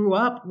 where they grew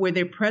up, where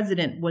their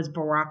president was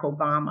Barack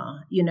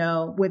Obama,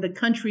 where the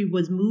country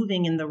was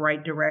moving in the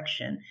right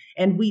direction.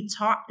 And we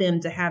taught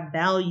them to have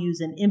values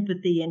and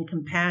empathy and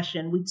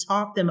compassion. We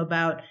taught them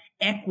about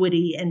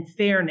equity and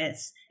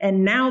fairness.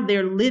 And now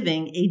they're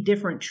living a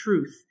different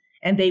truth,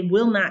 and they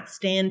will not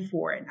stand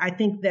for it. I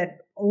think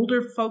that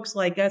older folks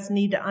like us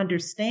need to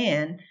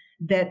understand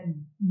that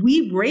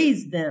we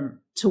raised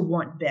them to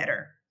want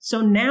better.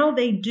 So now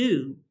they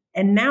do.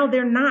 And now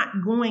they're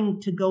not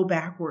going to go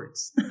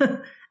backwards.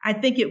 I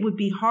think it would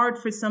be hard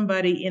for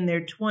somebody in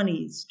their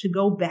 20s to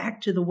go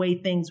back to the way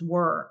things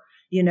were.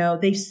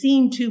 They've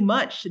seen too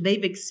much.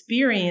 They've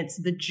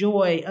experienced the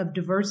joy of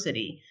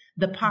diversity,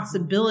 the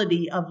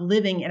possibility of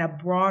living in a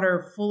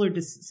broader, fuller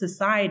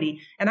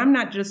society. And I'm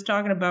not just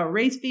talking about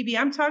race, Phoebe.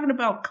 I'm talking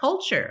about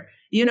culture.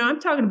 I'm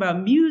talking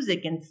about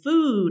music and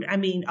food. I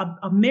mean,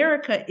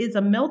 America is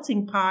a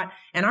melting pot,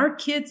 and our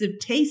kids have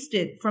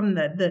tasted from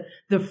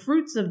the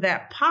fruits of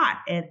that pot,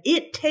 and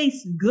it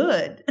tastes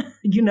good.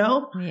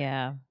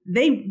 Yeah.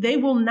 They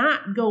will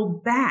not go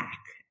back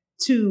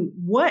to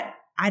what,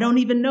 I don't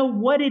even know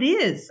what it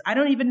is. I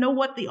don't even know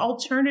what the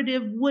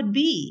alternative would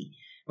be.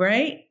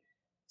 Right.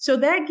 So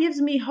that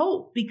gives me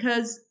hope,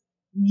 because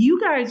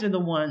you guys are the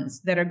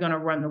ones that are going to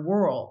run the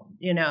world,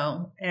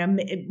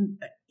 and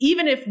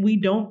even if we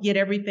don't get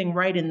everything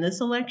right in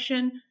this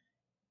election,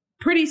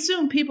 pretty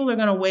soon people are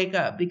going to wake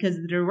up, because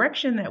the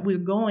direction that we're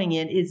going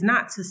in is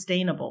not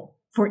sustainable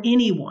for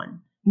anyone.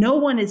 No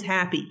one is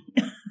happy.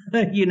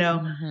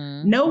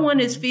 No one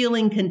is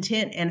feeling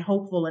content and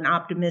hopeful and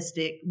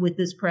optimistic with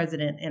this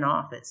president in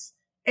office.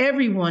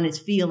 Everyone is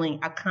feeling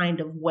a kind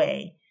of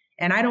way.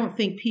 And I don't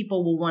think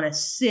people will want to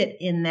sit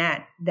in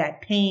that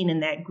pain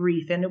and that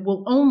grief. And it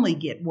will only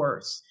get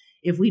worse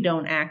if we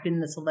don't act in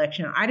this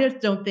election. I just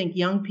don't think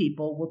young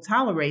people will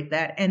tolerate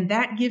that. And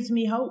that gives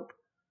me hope,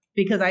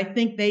 because I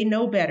think they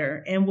know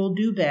better and will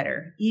do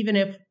better, even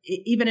if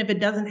it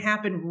doesn't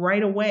happen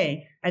right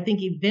away. I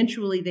think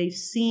eventually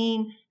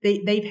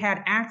they've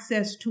had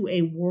access to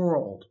a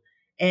world,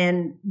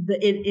 And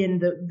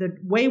the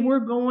way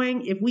we're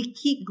going, if we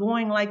keep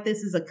going like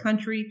this as a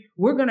country,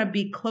 we're going to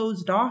be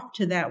closed off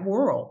to that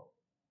world.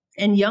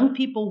 And young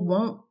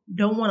people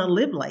don't want to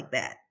live like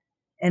that.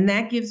 And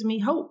that gives me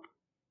hope.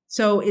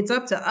 So it's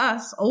up to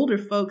us, older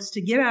folks,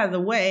 to get out of the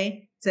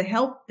way to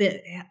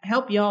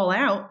help y'all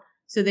out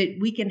so that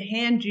we can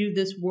hand you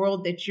this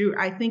world that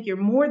I think you're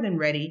more than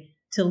ready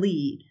to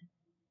lead.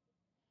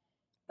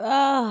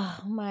 Oh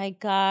my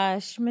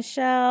gosh,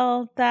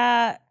 Michelle,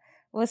 that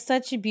was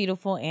such a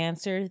beautiful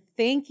answer.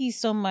 Thank you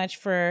so much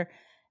for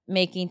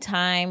making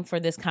time for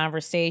this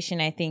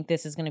conversation. I think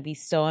this is going to be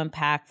so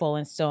impactful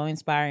and so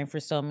inspiring for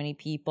so many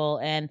people.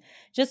 And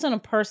just on a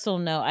personal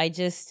note,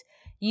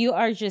 you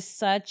are just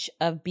such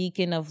a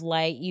beacon of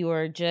light. You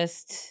are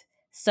just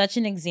such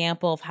an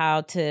example of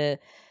how to,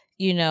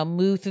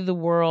 move through the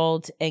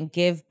world and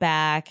give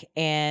back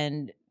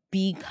and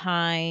be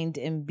kind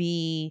and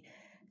be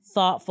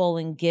thoughtful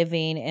and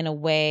giving in a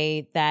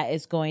way that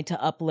is going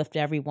to uplift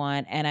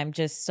everyone. And I'm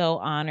just so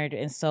honored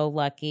and so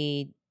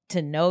lucky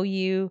to know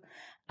you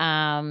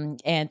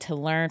and to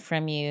learn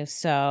from you.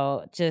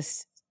 So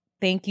just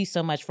thank you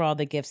so much for all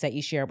the gifts that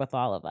you share with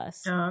all of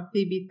us.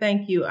 Phoebe,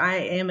 thank you. I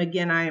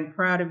am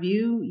proud of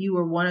you. You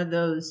are one of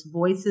those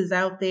voices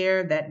out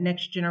there, that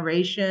next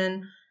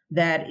generation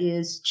that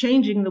is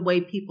changing the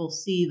way people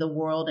see the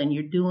world, and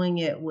you're doing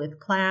it with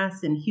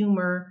class and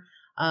humor.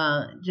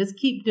 Just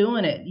keep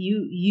doing it.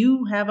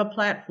 You have a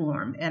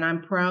platform, and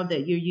I'm proud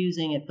that you're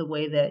using it the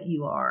way that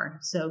you are.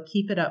 So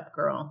keep it up,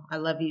 girl. I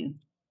love you.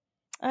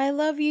 I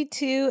love you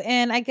too.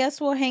 And I guess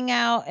we'll hang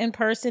out in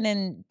person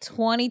in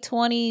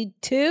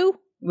 2022.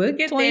 We'll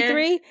get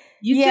 23.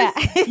 There.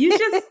 You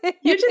just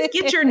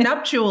get your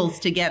nuptials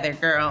together,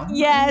 girl.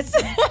 Yes,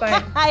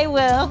 I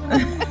will.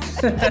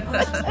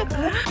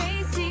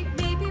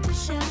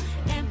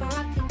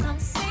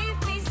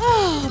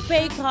 Oh,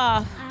 Bake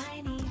Off.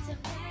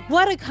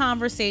 What a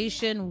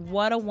conversation.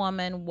 What a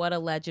woman. What a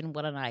legend.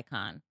 What an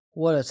icon.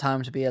 What a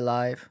time to be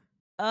alive.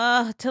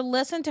 To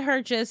listen to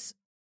her just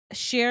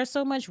share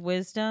so much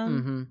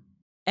wisdom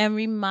and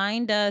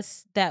remind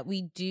us that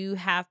we do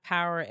have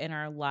power in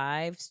our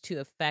lives to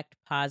affect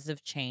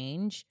positive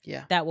change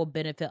that will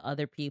benefit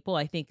other people.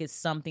 I think it's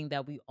something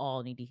that we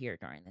all need to hear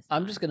during this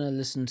time. I'm just going to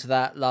listen to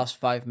that last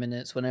 5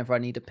 minutes whenever I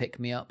need to pick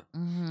me up,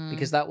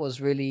 because that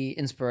was really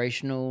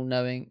inspirational,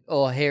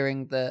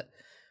 hearing that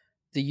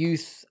the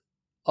youth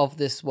of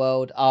this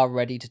world are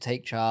ready to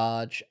take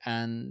charge,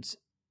 and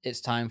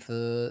it's time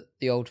for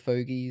the old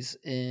fogies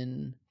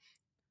in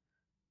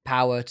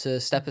power to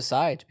step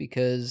aside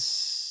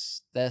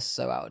because they're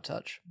so out of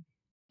touch.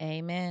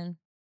 Amen.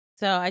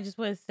 So I just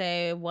want to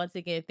say once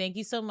again, thank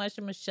you so much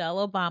to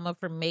Michelle Obama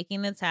for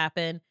making this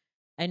happen.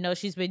 I know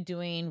she's been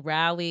doing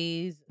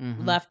rallies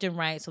left and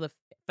right. So the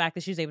fact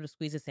that she was able to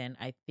squeeze this in,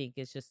 I think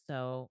it just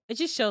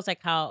shows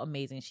like how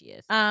amazing she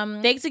is.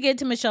 Thanks again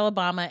to Michelle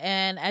Obama.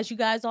 And as you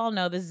guys all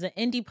know, this is an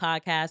indie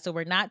podcast, so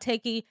we're not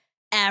taking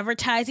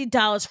advertising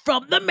dollars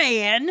from the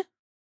man.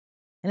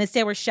 And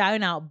instead we're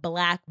shouting out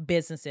Black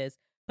businesses.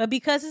 But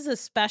because it's a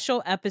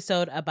special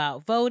episode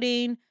about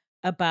voting,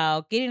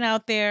 about getting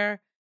out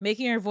there,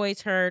 making your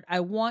voice heard,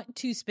 I want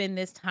to spend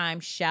this time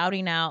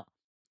shouting out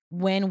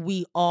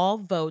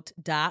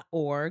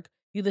whenweallvote.org.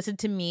 You listen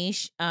to me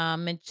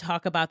and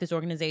talk about this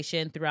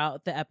organization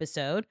throughout the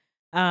episode.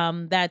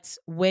 That's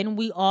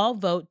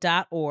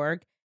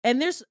whenweallvote.org.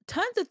 And there's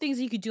tons of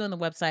things you could do on the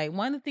website.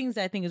 One of the things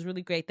that I think is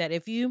really great, that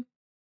if you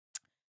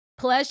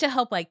pledge to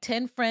help like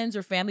 10 friends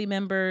or family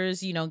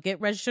members, get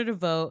registered to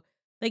vote,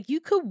 like you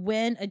could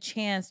win a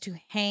chance to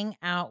hang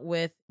out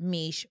with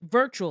Mish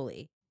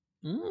virtually.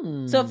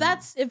 So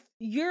if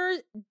you're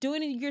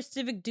doing your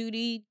civic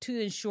duty to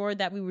ensure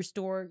that we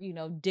restore,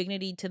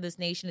 dignity to this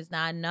nation is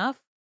not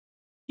enough,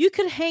 you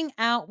could hang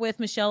out with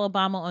Michelle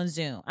Obama on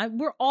Zoom.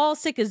 We're all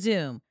sick of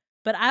Zoom,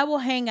 but I will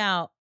hang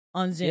out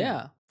on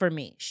Zoom for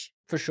Mish.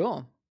 For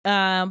sure.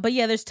 But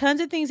yeah, there's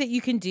tons of things that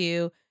you can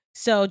do.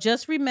 So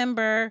just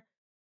remember,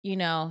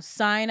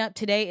 sign up.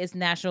 Today is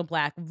National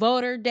Black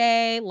Voter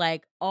Day.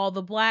 Like all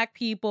the Black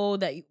people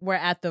that were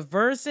at the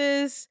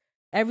Versus,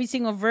 every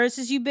single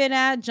Versus you've been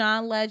at,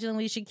 John Legend,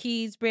 Alicia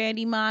Keys,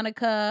 Brandy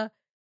Monica,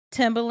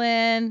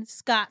 Timbaland,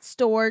 Scott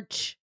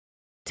Storch,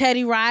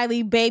 Teddy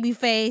Riley,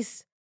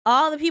 Babyface,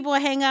 all the people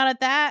that hang out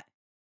at that,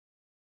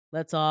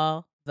 let's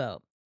all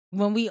vote.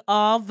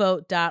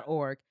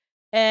 Whenweallvote.org.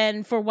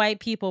 And for white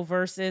people,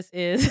 Versus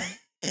is...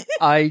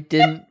 I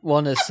didn't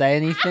want to say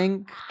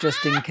anything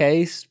just in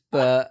case,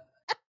 but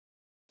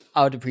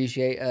I would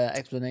appreciate an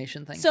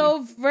explanation. Thank you.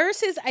 So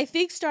Versus, I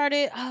think,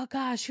 started, oh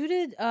gosh, who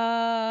did,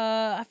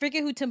 I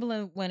forget who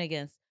Timbaland went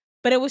against,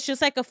 but it was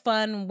just like a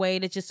fun way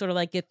to just sort of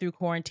like get through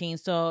quarantine.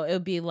 So it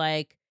would be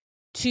like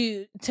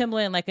to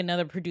Timbaland, like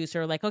another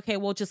producer, like, okay,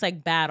 we'll just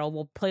like battle.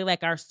 We'll play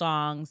like our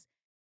songs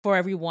for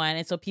everyone.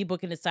 And so people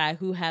can decide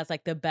who has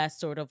like the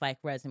best sort of like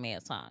resume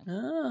of songs.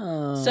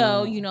 Oh,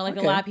 so, like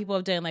a lot of people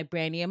have done like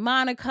Brandy and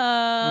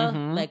Monica.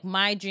 Like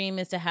my dream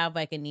is to have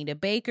like Anita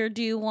Baker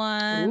do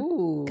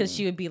one because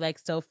she would be like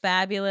so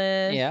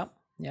fabulous. Yeah.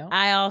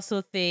 I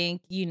also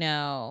think,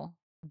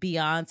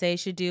 Beyonce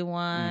should do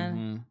one.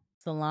 Mm-hmm.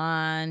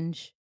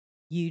 Solange,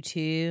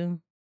 U2.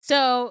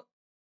 So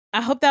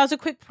I hope that was a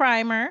quick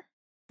primer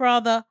for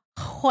all the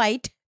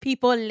white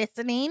people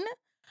listening.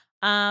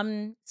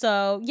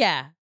 So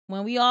yeah,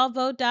 when we all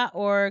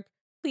vote.org,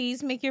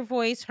 please make your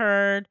voice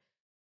heard.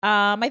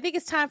 I think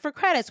it's time for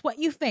credits. What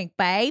you think,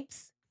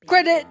 babes?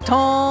 Credit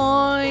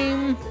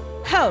time!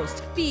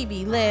 Host,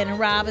 Phoebe Lynn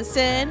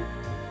Robinson.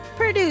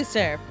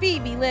 Producer,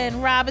 Phoebe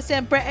Lynn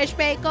Robinson. British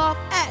Bake Off.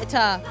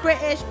 Editor,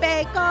 British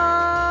Bake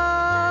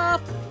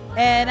Off.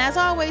 And as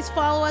always,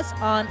 follow us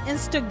on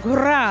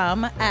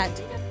Instagram at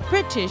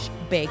British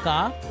Bake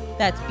Off.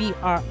 That's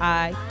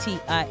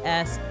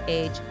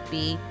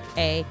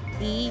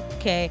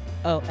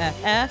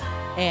BritishBakeoff.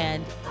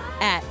 And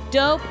at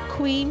Dope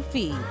Queen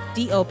Phoebe,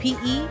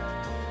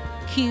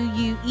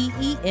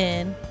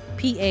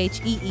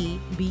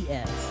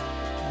 DopeQueenPheebs.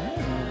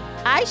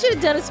 I should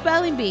have done a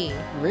spelling bee.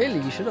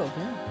 Really? You should have,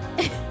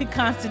 yeah.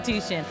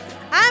 Constitution.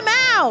 I'm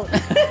out.